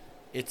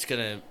 it's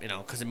gonna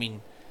because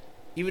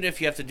even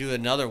if you have to do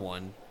another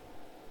one,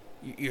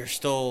 you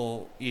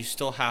still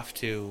have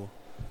to.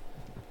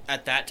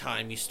 At that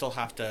time, you still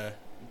have to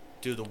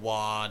do the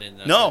wad and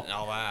and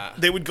all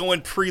that. They would go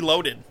in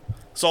preloaded,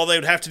 so all they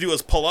would have to do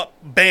was pull up,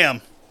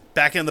 bam,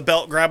 back in the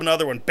belt, grab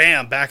another one,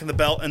 bam, back in the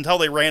belt until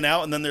they ran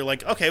out, and then they're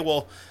like, okay,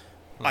 well,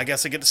 I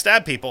guess I get to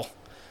stab people.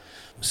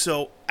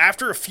 So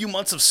after a few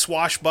months of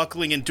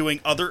swashbuckling and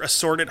doing other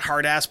assorted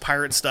hard-ass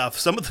pirate stuff,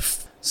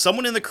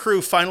 someone in the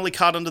crew finally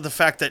caught onto the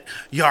fact that,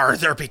 yar,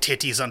 there be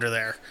titties under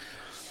there.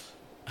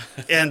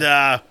 And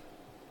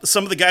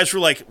some of the guys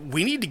were like,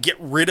 we need to get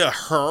rid of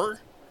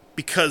her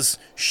because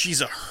she's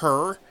a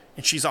her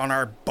and she's on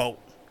our boat.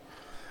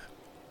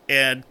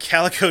 And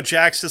Calico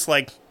Jack's just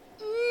like,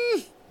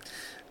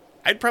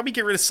 I'd probably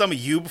get rid of some of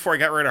you before I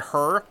got rid of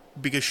her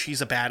because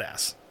she's a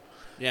badass.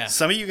 Yeah.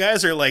 Some of you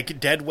guys are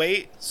dead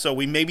weight, so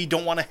we maybe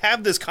don't want to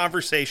have this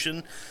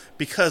conversation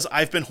because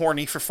I've been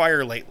horny for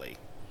fire lately.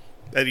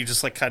 And he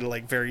just kind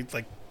of very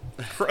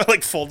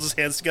folds his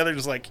hands together,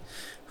 just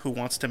who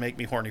wants to make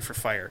me horny for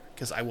fire?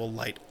 Because I will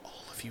light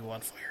all of you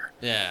on fire.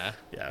 Yeah.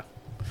 Yeah.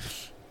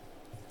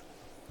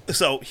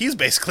 So he's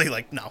basically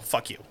no,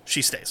 fuck you.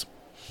 She stays.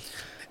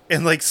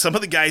 And some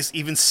of the guys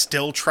even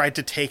still tried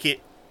to take it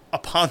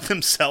upon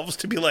themselves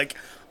to be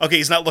okay,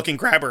 he's not looking,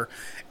 grab her.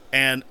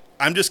 And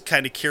I'm just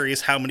kind of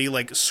curious how many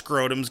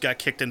scrotums got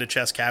kicked into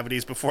chest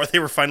cavities before they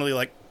were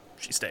finally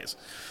she stays.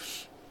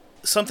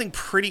 Something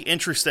pretty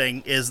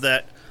interesting is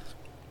that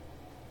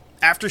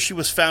after she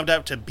was found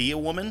out to be a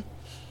woman,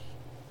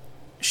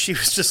 she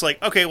was just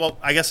okay, well,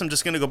 I guess I'm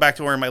just going to go back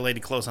to wearing my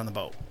lady clothes on the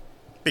boat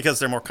because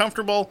they're more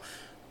comfortable.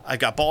 I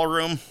got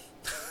ballroom,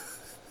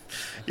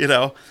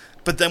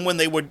 But then when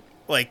they would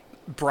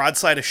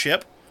broadside a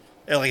ship,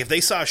 if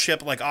they saw a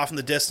ship off in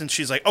the distance,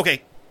 she's like,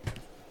 okay,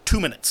 2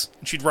 minutes.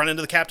 And she'd run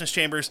into the captain's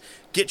chambers,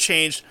 get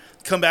changed,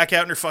 come back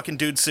out in her fucking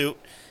dude suit.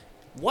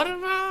 What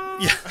am I?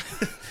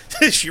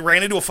 Yeah. She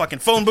ran into a fucking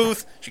phone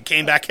booth. She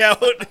came back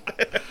out.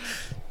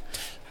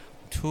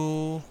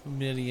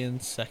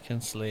 2,000,000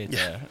 seconds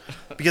later.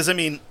 Because, I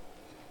mean,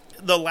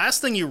 the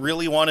last thing you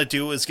really want to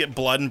do is get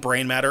blood and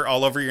brain matter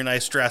all over your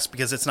nice dress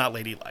because it's not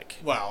ladylike.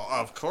 Well,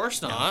 of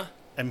course not.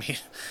 I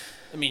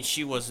mean,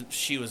 She was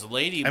a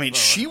lady.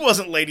 she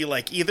wasn't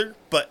ladylike either,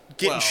 but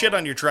getting Well- shit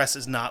on your dress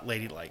is not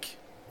ladylike.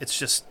 It's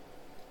just,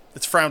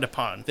 it's frowned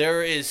upon.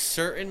 There is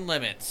certain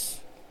limits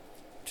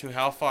to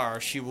how far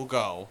she will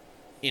go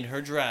in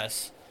her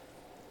dress.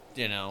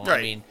 You know, Right.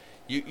 I mean,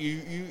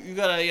 you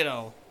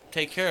gotta,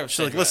 take care of. She's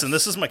like, listen,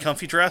 this is my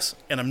comfy dress,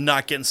 and I'm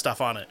not getting stuff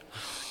on it.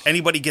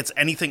 Anybody gets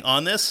anything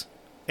on this,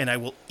 and I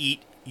will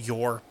eat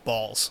your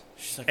balls.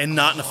 She's like, and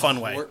not in a fun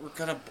way. We're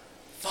gonna.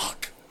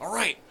 Fuck. All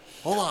right.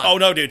 Hold on. Oh,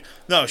 no, dude.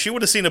 No, she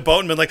would have seen a boat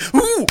and been like,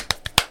 ooh,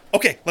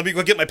 okay, let me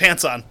go get my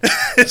pants on.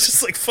 It's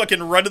just like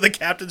fucking run to the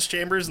captain's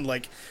chambers and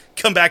like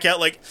come back out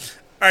like,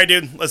 all right,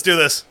 dude, let's do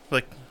this.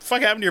 Like,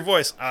 fuck happened to your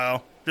voice?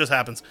 Oh, just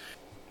happens.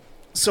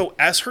 So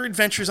as her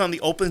adventures on the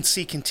open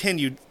sea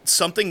continued,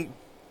 something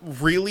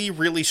really,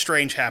 really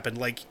strange happened.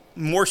 Like,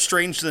 more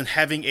strange than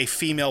having a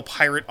female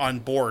pirate on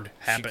board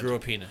She happened. grew a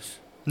penis.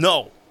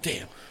 No.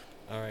 Damn.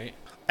 All right.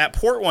 At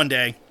port one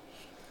day,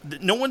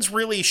 no one's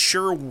really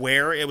sure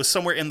where. It was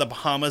somewhere in the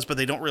Bahamas, but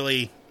they don't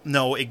really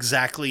know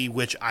exactly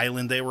which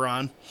island they were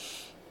on.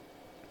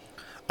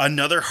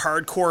 Another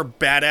hardcore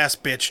badass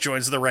bitch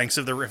joins the ranks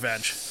of the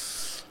Revenge.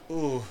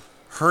 Ooh.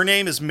 Her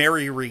name is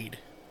Mary Reed.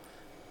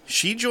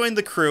 She joined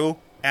the crew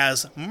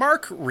as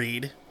Mark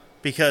Reed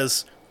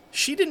because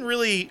she didn't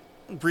really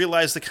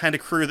realize the kind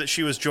of crew that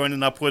she was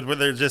joining up with, where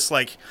they're just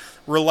like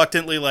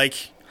reluctantly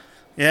like,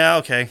 yeah,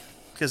 okay.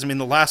 Because, I mean,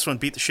 the last one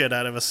beat the shit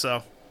out of us,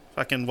 so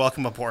fucking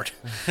welcome aboard.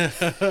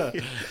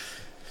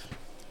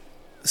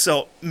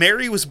 So,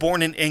 Mary was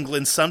born in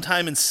England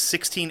sometime in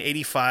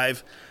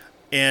 1685,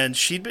 and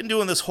she'd been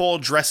doing this whole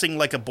dressing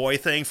like a boy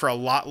thing for a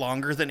lot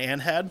longer than Anne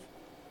had.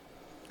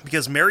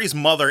 Because Mary's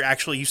mother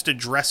actually used to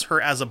dress her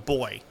as a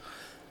boy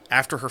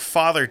after her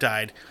father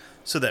died,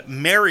 so that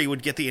Mary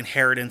would get the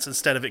inheritance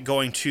instead of it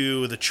going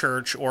to the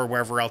church or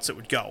wherever else it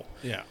would go.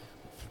 Yeah.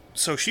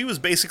 So she was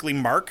basically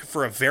Mark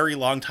for a very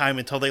long time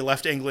until they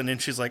left England,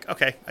 and she's like,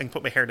 okay, I can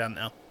put my hair down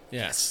now.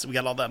 Yeah. Yes, we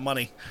got all that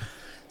money.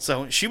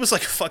 So she was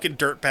like a fucking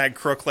dirtbag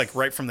crook, like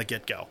right from the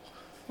get-go.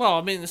 Well,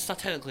 I mean, it's not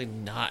technically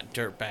not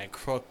dirtbag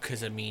crook,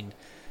 because I mean,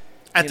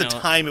 At you the know-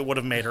 time, it would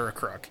have made her a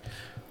crook.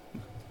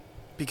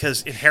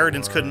 Because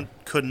inheritance Sure.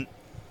 couldn't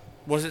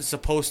wasn't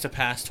supposed to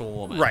pass to a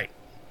woman. right,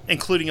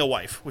 including a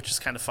wife, which is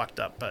kind of fucked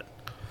up, but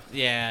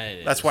Yeah.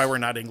 It that's is. why we're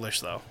not English,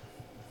 though.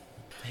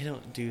 They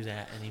don't do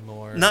that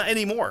anymore. Not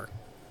anymore.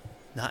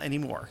 Not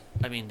anymore.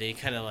 I mean, they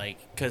kind of like,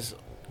 because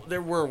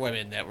there were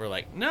women that were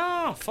like,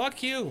 no,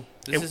 fuck you.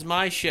 This is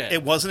my shit.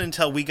 It wasn't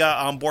until we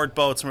got on board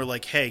boats and we're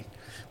like, hey,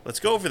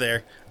 let's go over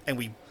there, and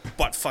we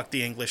butt-fucked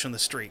the English on the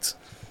streets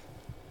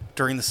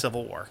during the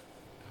Civil War.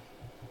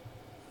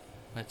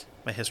 What?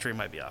 My history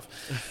might be off.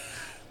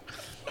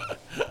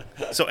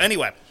 So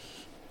anyway,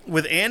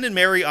 with Anne and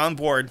Mary on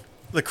board,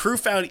 the crew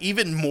found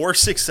even more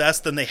success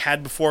than they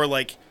had before,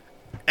 like,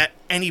 at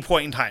any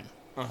point in time.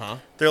 Uh-huh.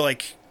 They're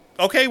like,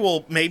 okay,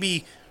 well,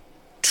 maybe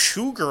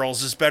 2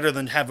 girls is better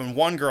than having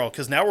 1 girl,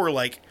 because now we're,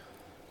 like,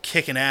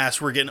 kicking ass.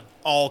 We're getting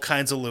all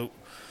kinds of loot.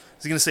 I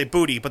was going to say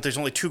booty, but there's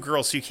only 2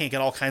 girls, so you can't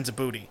get all kinds of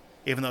booty,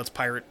 even though it's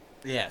pirate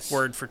Yes.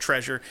 word for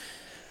treasure.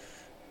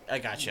 I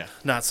gotcha.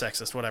 Not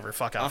sexist, whatever.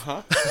 Fuck off.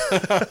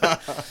 Uh-huh.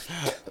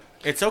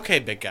 It's okay,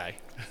 big guy.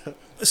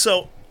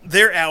 So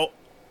they're out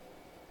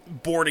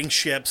boarding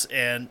ships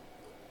and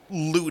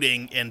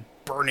looting and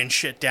burning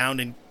shit down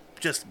and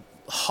just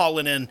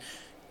hauling in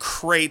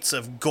crates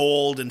of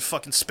gold and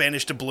fucking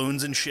Spanish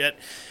doubloons and shit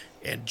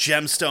and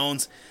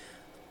gemstones.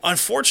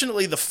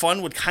 Unfortunately, the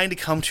fun would kind of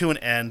come to an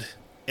end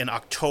in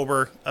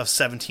October of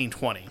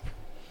 1720.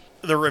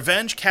 The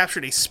Revenge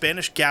captured a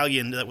Spanish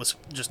galleon that was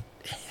just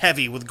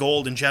heavy with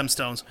gold and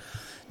gemstones.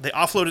 They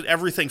offloaded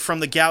everything from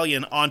the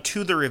galleon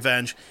onto the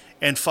Revenge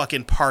and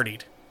fucking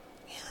partied.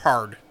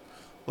 Hard.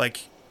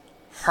 Like,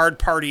 hard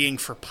partying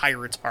for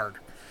pirates hard.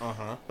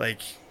 Uh-huh.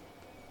 Like,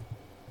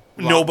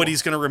 Lot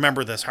nobody's going to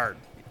remember this hard.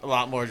 A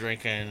lot more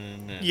drinking.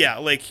 And Yeah,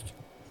 like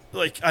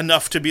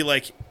enough to be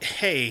like,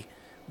 hey,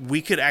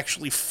 we could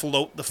actually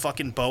float the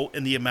fucking boat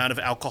in the amount of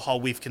alcohol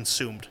we've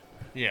consumed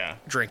Yeah.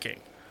 drinking.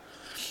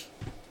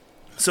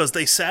 So as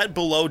they sat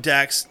below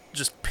decks,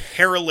 just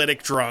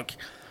paralytic drunk,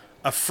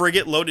 a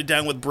frigate loaded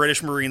down with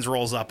British Marines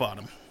rolls up on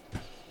them.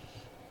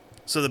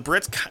 So the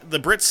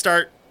Brits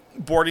start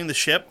boarding the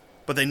ship,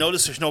 but they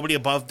notice there's nobody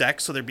above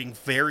deck, so they're being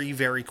very,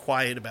 very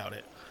quiet about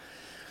it.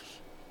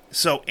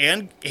 So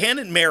Anne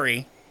and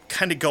Mary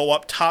kind of go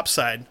up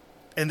topside,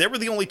 and they were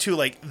the only two,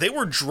 like, they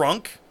were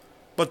drunk,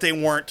 but they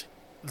weren't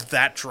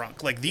that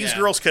drunk. Like, these Yeah.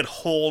 girls could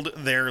hold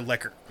their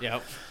liquor.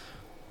 Yep.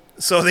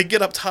 So they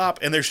get up top,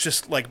 and there's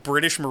just, like,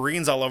 British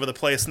Marines all over the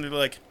place, and they're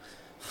like,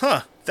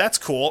 huh, that's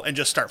cool, and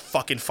just start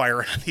fucking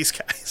firing on these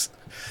guys.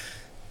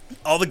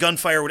 All the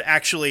gunfire would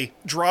actually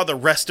draw the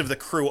rest of the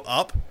crew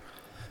up,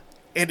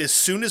 and as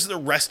soon as the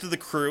rest of the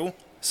crew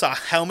saw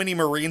how many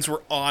Marines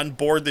were on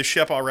board the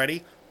ship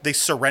already, they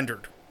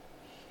surrendered.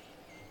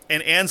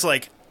 And Anne's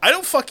like, I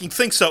don't fucking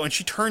think so. And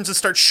she turns and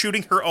starts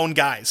shooting her own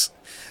guys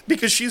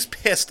because she's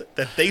pissed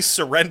that they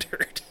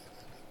surrendered.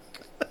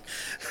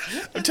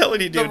 I'm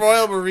telling you, The dude.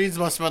 Royal Marines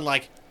must have been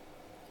like,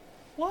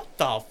 what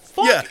the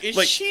fuck Yeah, is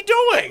like- she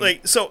doing?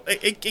 Like, so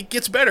it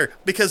gets better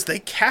because they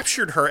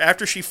captured her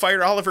after she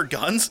fired all of her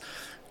guns.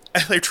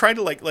 And they're trying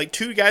to, like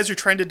two guys are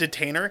trying to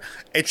detain her.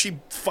 And she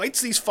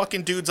fights these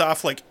fucking dudes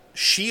off, like,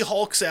 she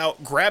hulks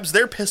out, grabs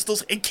their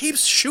pistols, and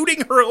keeps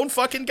shooting her own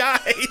fucking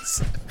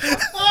guys.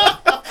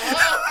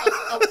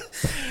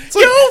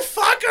 You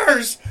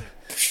fuckers!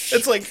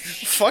 It's like,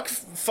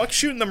 fuck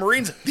shooting the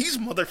Marines. These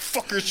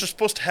motherfuckers are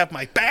supposed to have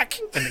my back,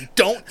 and they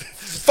don't.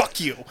 Fuck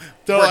you.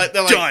 We're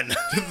done.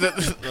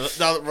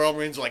 Now the Royal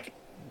Marines are like,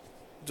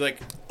 the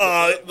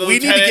We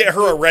need to lieutenant- get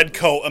her a red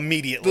coat The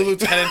immediately.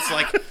 lieutenant's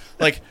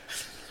like,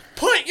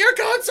 put your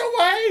guns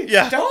away!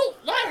 Yeah. Don't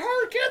let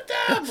her get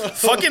them!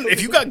 Fucking,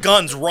 if you got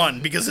guns, run,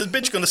 because this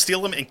bitch gonna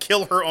steal them and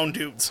kill her own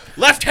dudes.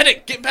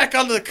 Lieutenant, get back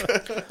on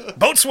the...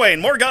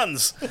 Boatswain, more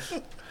guns.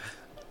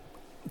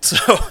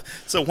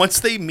 So once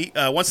they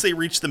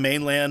reach the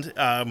mainland,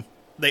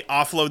 they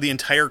offload the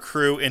entire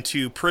crew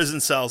into prison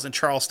cells in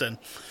Charleston,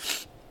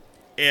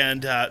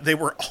 and they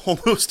were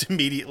almost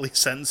immediately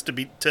sentenced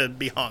to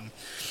be hung.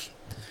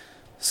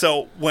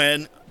 So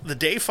when the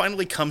day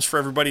finally comes for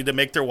everybody to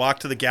make their walk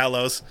to the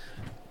gallows,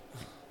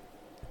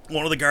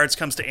 one of the guards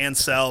comes to Anne's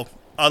cell,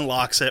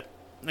 unlocks it,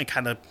 and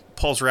kind of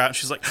pulls her out. And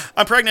she's like,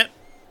 "I'm pregnant.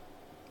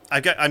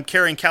 I'm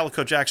carrying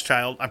Calico Jack's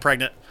child. I'm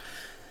pregnant."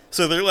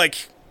 So they're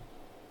like,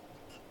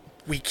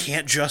 "We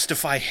can't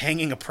justify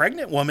hanging a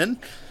pregnant woman.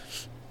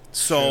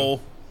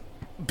 So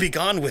be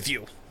gone with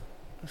you.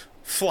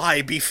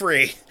 Fly, be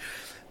free."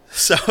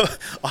 So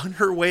on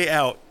her way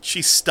out,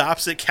 she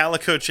stops at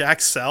Calico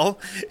Jack's cell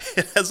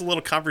and has a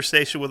little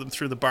conversation with him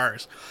through the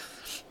bars.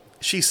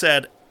 She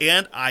said,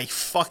 and I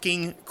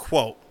fucking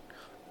quote,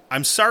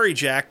 "I'm sorry,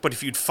 Jack, but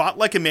if you'd fought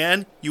like a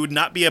man, you would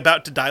not be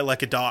about to die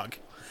like a dog."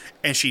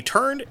 And she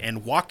turned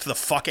and walked the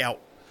fuck out.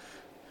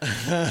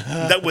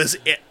 That was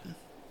it.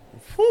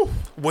 Whew.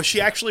 Was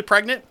she actually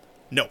pregnant?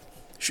 No,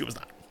 she was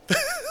not.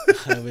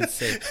 I would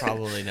say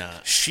probably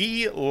not.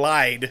 She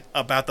lied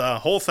about the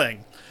whole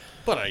thing.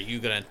 But are you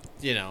gonna,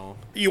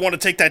 You want to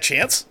take that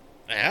chance?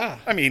 yeah.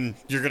 I mean,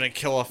 You're gonna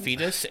kill a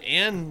fetus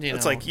and,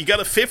 it's like you got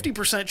a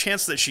 50%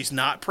 chance that she's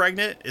not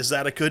pregnant. Is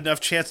that a good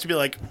enough chance to be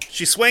like,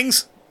 she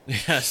swings?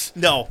 Yes.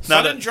 No,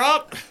 not Sudden a,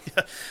 drop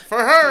for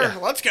her.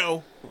 Let's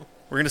go.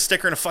 we're going to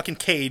stick her in a fucking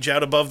cage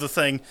out above the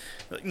thing.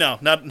 No,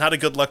 not a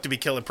good luck to be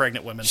killing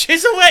pregnant women.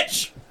 She's a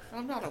witch.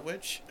 I'm not a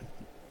witch.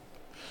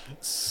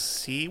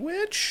 Sea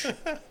witch?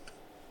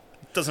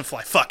 Doesn't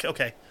fly. Fuck,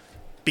 okay.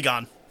 Be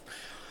gone.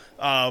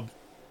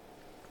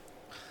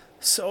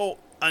 So,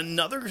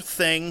 another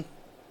thing,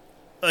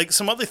 like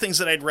some other things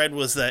that I'd read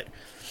was that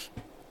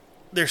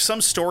there's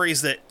some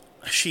stories that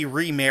she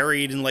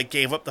remarried and like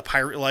gave up the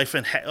pirate life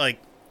and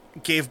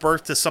gave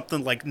birth to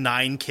something like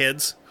 9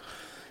 kids.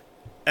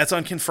 That's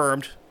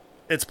unconfirmed.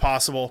 It's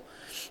possible.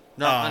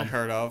 Not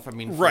unheard of. I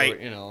mean, right.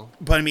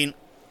 But I mean,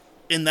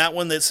 in that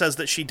one that says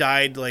that she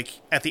died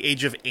like at the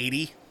age of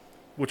 80,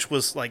 which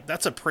was like,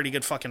 that's a pretty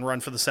good fucking run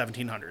for the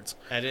 1700s.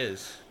 That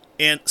is.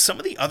 And some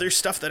of the other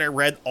stuff that I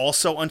read,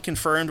 also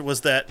unconfirmed,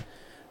 was that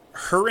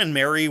her and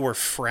Mary were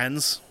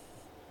friends,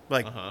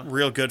 like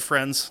real good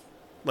friends,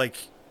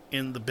 like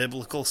in the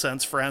biblical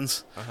sense,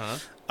 friends.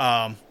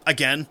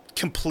 Again,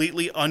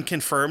 completely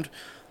unconfirmed,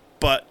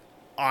 but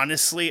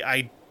honestly,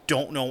 I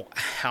don't know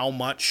how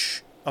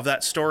much of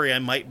that story I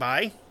might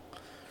buy.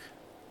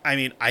 I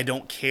mean, I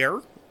don't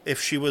care if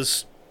she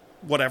was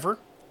whatever.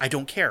 I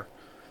don't care.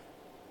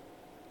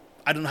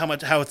 I don't know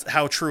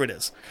how true it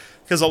is.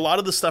 Because a lot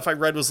of the stuff I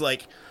read was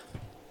like,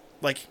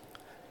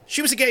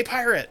 she was a gay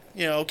pirate,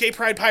 gay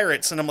pride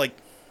pirates. And I'm like,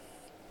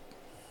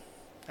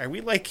 are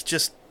we like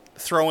just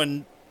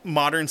throwing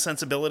modern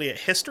sensibility at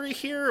history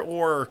here?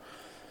 Or,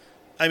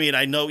 I mean,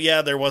 I know,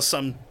 yeah, there was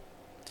some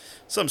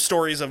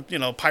stories of,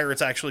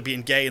 pirates actually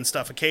being gay and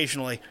stuff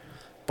occasionally.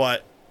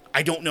 But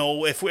I don't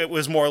know if it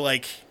was more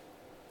like,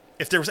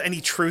 if there was any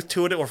truth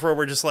to it, or if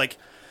we're just like,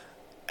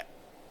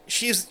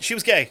 she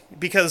was gay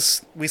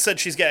because we said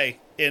she's gay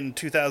in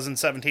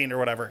 2017 or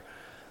whatever.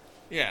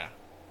 Yeah.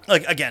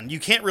 Like, again, you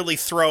can't really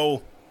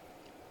throw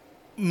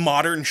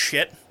modern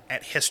shit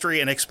at history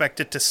and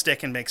expect it to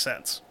stick and make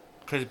sense.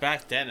 Because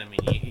back then, I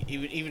mean,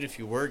 even if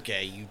you were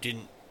gay, you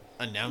didn't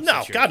announce No,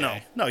 that you're God,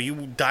 gay. no. No, you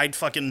died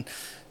fucking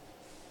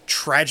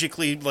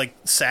tragically, like,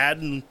 sad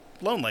and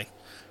lonely.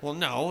 Well,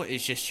 no,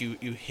 it's just you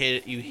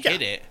hid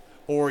it,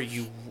 or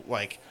you,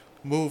 like,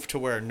 moved to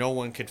where no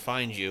one could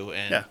find you.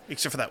 And Yeah,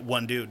 except for that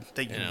one dude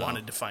that you know.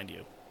 wanted to find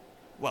you.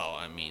 Well,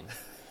 I mean,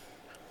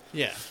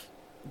 yeah,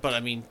 but I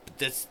mean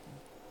that's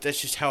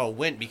just how it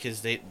went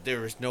because there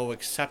was no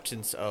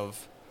acceptance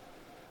of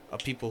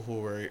people who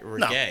were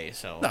No. gay.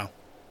 So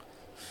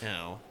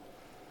No.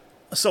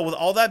 So with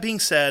all that being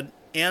said,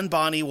 Anne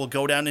Bonny will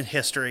go down in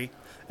history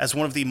as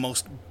one of the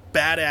most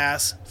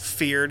badass,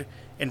 feared,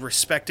 and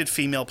respected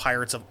female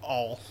pirates of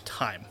all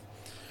time.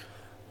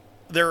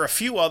 There are a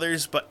few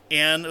others, but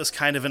Anne was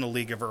kind of in a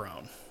league of her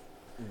own.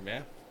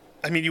 Yeah.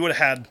 I mean, you would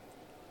have had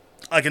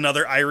like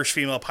another Irish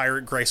female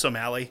pirate, Grace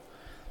O'Malley,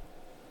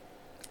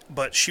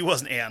 but she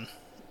wasn't Anne.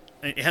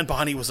 Anne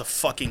Bonny was a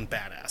fucking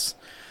badass.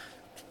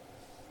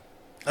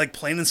 Like,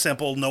 plain and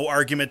simple, no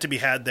argument to be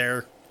had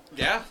there.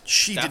 Yeah.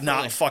 She definitely. did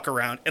not fuck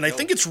around. And I Nope.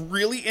 think it's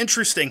really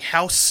interesting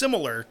how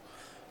similar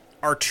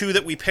our two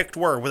that we picked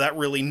were without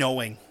really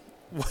knowing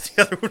what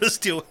the other one was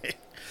doing.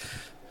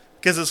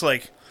 Because it's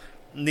like,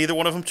 neither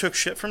one of them took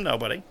shit from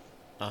nobody.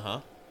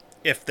 Uh-huh.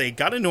 If they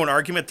got into an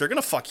argument, they're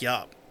going to fuck you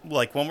up.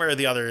 Like, one way or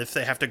the other. If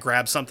they have to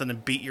grab something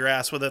and beat your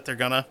ass with it, they're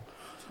going to.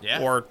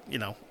 Yeah. Or, you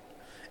know.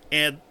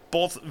 And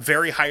both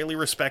very highly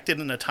respected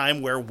in a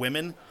time where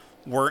women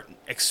weren't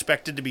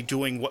expected to be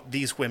doing what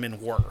these women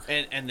were.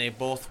 And they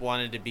both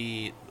wanted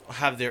to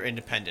have their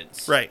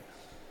independence. Right.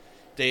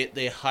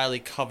 They highly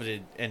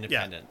coveted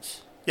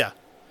independence. Yeah.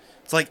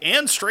 It's like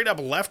Anne straight up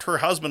left her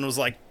husband, was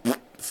like,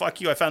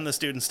 fuck you, I found this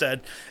dude instead.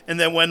 And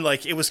then when,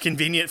 like, it was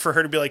convenient for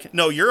her to be like,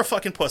 no, you're a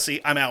fucking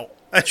pussy, I'm out.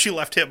 And she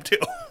left him too.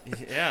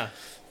 Yeah.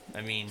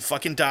 I mean,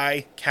 Fucking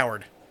die,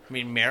 coward.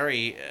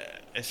 Mary,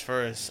 as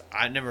far as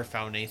I never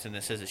found anything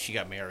that says that she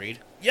got married.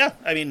 Yeah,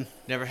 I mean,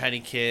 Never had any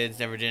kids,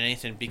 never did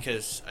anything,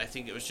 because I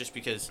think it was just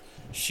because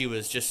she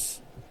was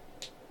just,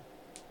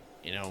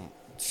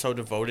 so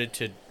devoted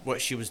to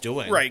what she was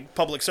doing. right,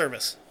 public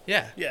service.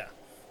 Yeah. Yeah,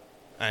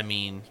 I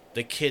mean,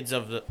 the kids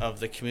of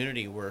the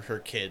community were her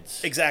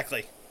kids.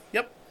 exactly.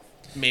 Yep.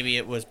 Maybe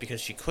it was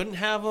because she couldn't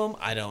have them.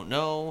 I don't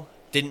know.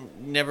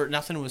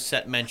 Nothing was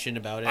mentioned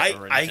about it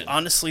or I anything.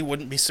 honestly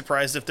wouldn't be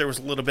surprised if there was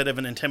a little bit of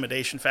an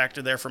intimidation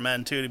factor there for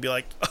men, too, to be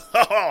like,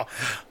 oh,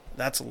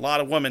 that's a lot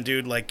of women,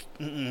 dude. Like,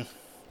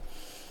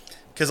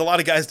 because a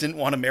lot of guys didn't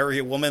want to marry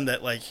a woman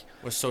that, like,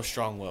 was so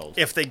strong-willed.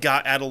 if they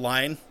got out of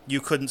line,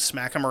 you couldn't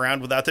smack them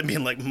around without them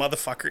being like,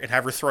 motherfucker, and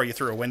have her throw you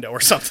through a window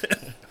or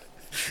something.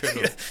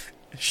 True.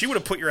 She would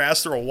have put your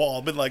ass through a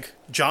wall, been like,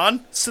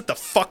 John, sit the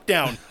fuck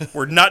down.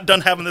 We're not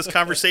done having this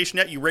conversation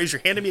yet. You raise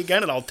your hand to me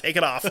again, and I'll take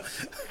it off.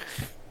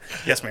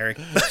 Yes, Mary.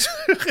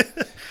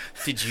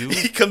 Did you?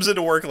 He comes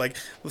into work, like,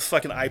 with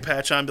fucking eye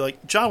patch on, be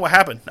like, John, what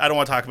happened? I don't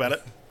want to talk about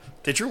it.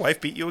 Did your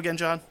wife beat you again,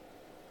 John?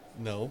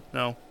 No.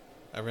 No.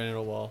 I ran into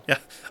a wall. Yeah.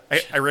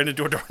 I ran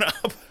into a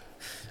doorknob.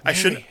 I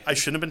shouldn't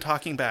have been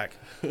talking back.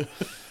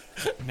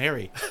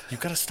 Mary, you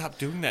gotta stop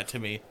doing that to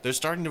me. They're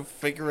starting to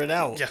figure it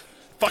out. Yeah.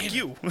 Fuck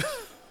you.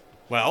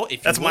 Well,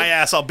 if That's my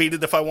ass. I'll beat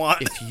it if I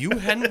want. If you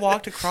hadn't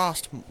walked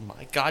across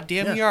my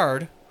goddamn Yeah.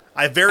 yard,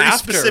 I very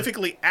After-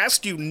 specifically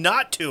asked you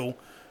not to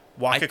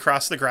walk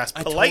across the grass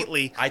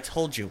politely. I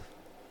told you,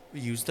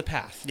 use the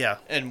path. Yeah.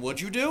 And what'd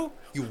you do?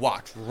 You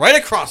walked right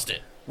across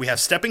it. We have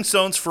stepping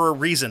stones for a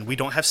reason. We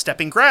don't have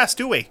stepping grass,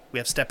 do we? We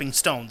have stepping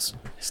stones.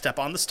 Step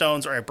on the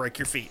stones or I break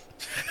your feet.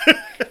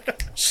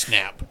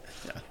 Snap.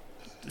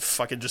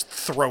 Fucking just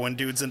throwing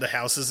dudes into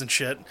houses and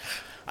shit.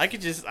 I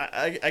could just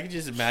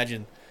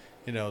imagine,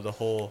 the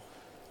whole,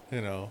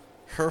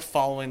 her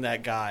following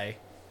that guy,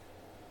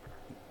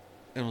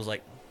 and was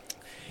like,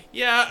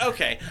 yeah,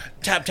 okay,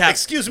 tap tap.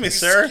 Excuse me,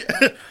 sir.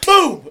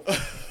 Boom.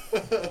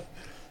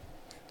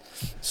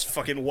 Just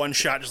fucking one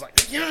shot, just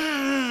like,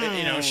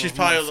 yeah. She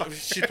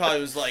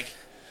probably was like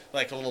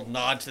a little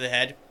nod to the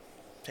head.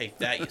 Take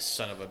that, you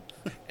son of a,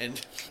 and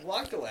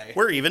walked away.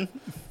 We're even.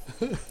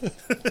 And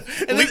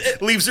then,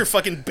 Leaves her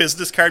fucking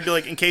business card, be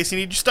like, in case you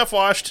need your stuff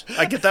washed,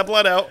 I get that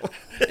blood out.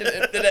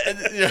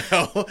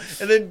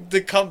 and then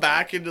to come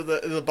back into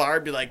the bar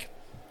and be like,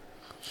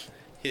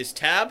 his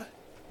tab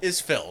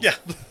is filled. Yeah.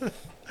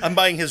 I'm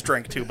buying his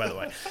drink too, by the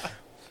way.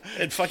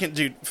 And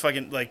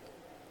fucking, like,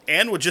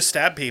 Anne would just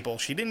stab people.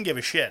 She didn't give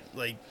a shit.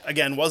 Like,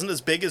 again, wasn't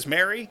as big as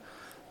Mary,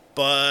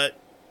 but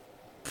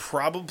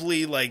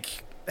probably,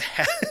 like,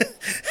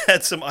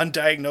 had some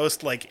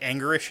undiagnosed, like,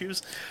 anger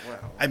issues.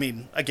 Wow. I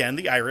mean, again,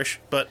 the Irish,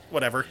 but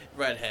whatever.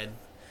 Redhead.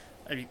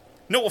 I mean,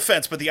 no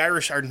offense, but the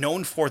Irish are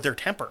known for their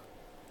temper.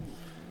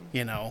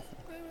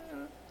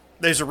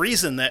 There's a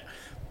reason that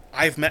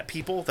I've met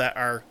people that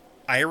are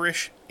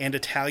Irish and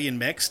Italian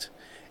mixed.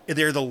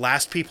 They're the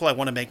last people I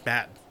want to make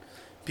mad.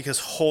 Because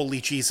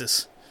holy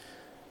Jesus,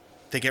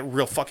 they get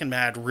real fucking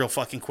mad real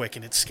fucking quick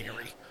and it's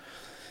scary.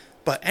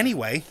 But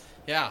anyway,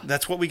 Yeah.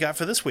 that's what we got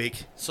for this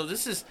week. So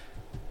this is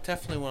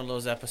definitely one of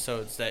those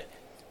episodes that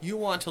you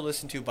want to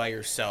listen to by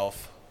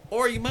yourself,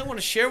 or you might want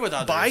to share with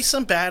others. Buy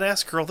some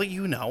badass girl that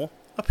you know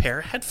a pair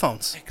of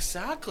headphones.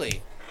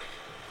 Exactly.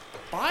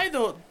 Buy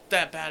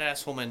that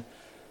badass woman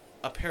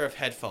a pair of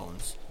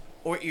headphones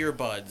or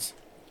earbuds.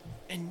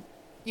 And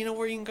you know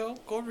where you can go?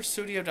 Go over to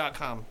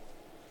studio.com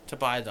to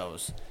buy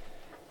those.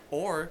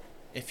 Or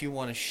if you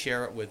want to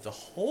share it with the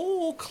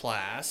whole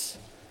class,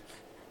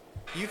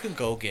 you can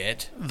go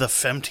get The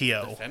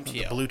Femtio. The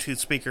Femtio. The Bluetooth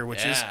speaker,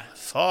 which is Yeah.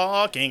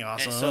 fucking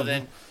awesome. And so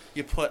then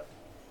you put,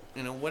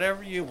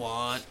 whatever you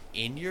want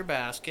in your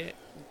basket,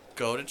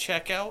 go to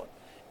checkout,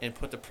 and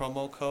put the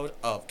promo code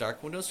of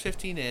Dark Windows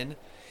 15 in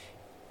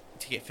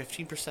to get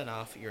 15%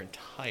 off your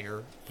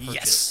entire purchase.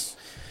 Yes.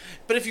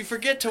 But if you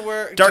forget to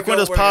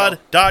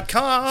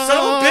DarkWindowsPod.com. Son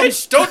of a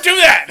bitch, don't do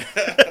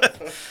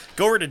that!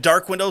 Go over to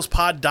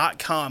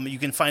DarkWindowsPod.com. You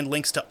can find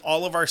links to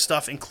all of our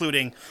stuff,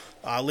 including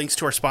links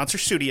to our sponsor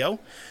studio,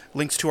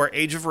 links to our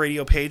Age of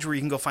Radio page where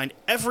you can go find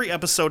every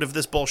episode of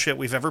this bullshit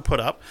we've ever put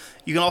up.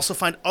 You can also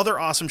find other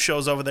awesome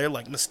shows over there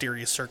like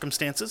Mysterious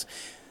Circumstances,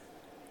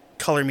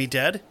 Color Me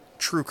Dead,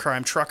 True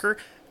Crime Trucker.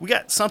 We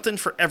got something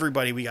for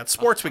everybody. We got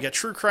sports, we got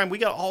true crime, we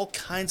got all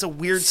kinds of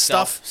weird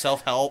stuff.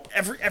 Self-help.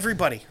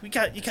 Everybody. You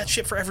got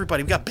shit for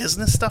everybody. We got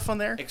business stuff on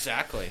there.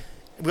 Exactly.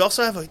 We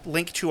also have a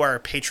link to our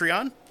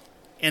Patreon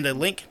and a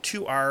link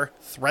to our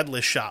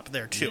Threadless shop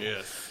there too.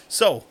 Yes.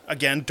 So,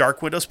 again,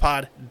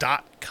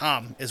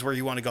 darkwindowspod.com is where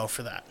you want to go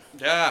for that.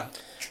 Yeah.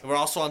 We're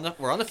also on the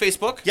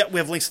Facebook. Yep, we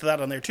have links to that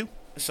on there too.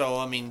 So,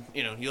 I mean,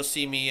 you'll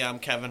see me,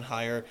 Kevin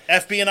Heyer.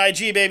 FB and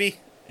IG,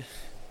 baby.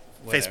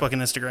 Whatever. Facebook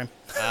and Instagram.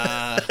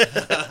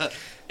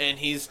 And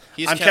he's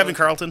I'm Kevin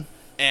Carlton.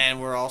 And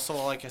we're also,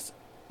 like I said,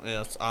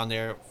 it's on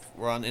there.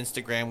 We're on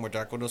Instagram, we're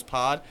Dark Windows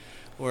Pod.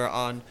 We're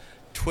on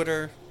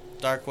Twitter,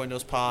 Dark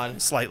Windows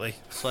Pod. Slightly.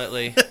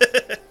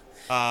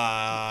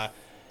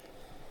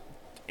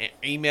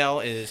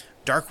 Email is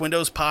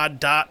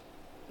darkwindowspod.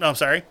 No, I'm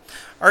sorry.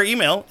 Our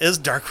email is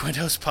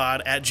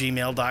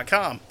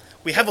darkwindowspod@gmail.com.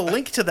 We have a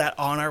link to that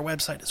on our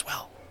website as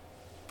well.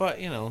 But,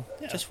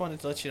 just wanted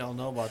to let you all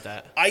know about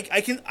that.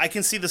 I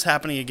can see this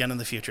happening again in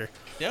the future.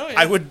 Yeah.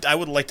 I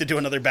would like to do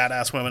another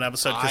Badass Women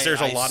episode because there's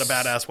a lot of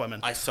badass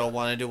women. I so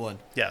want to do one.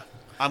 Yeah.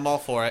 I'm all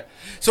for it.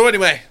 So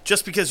anyway.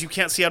 Just because you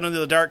can't see out into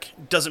the dark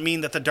doesn't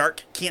mean that the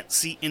dark can't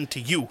see into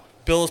you.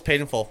 Bill is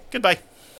paid in full. Goodbye.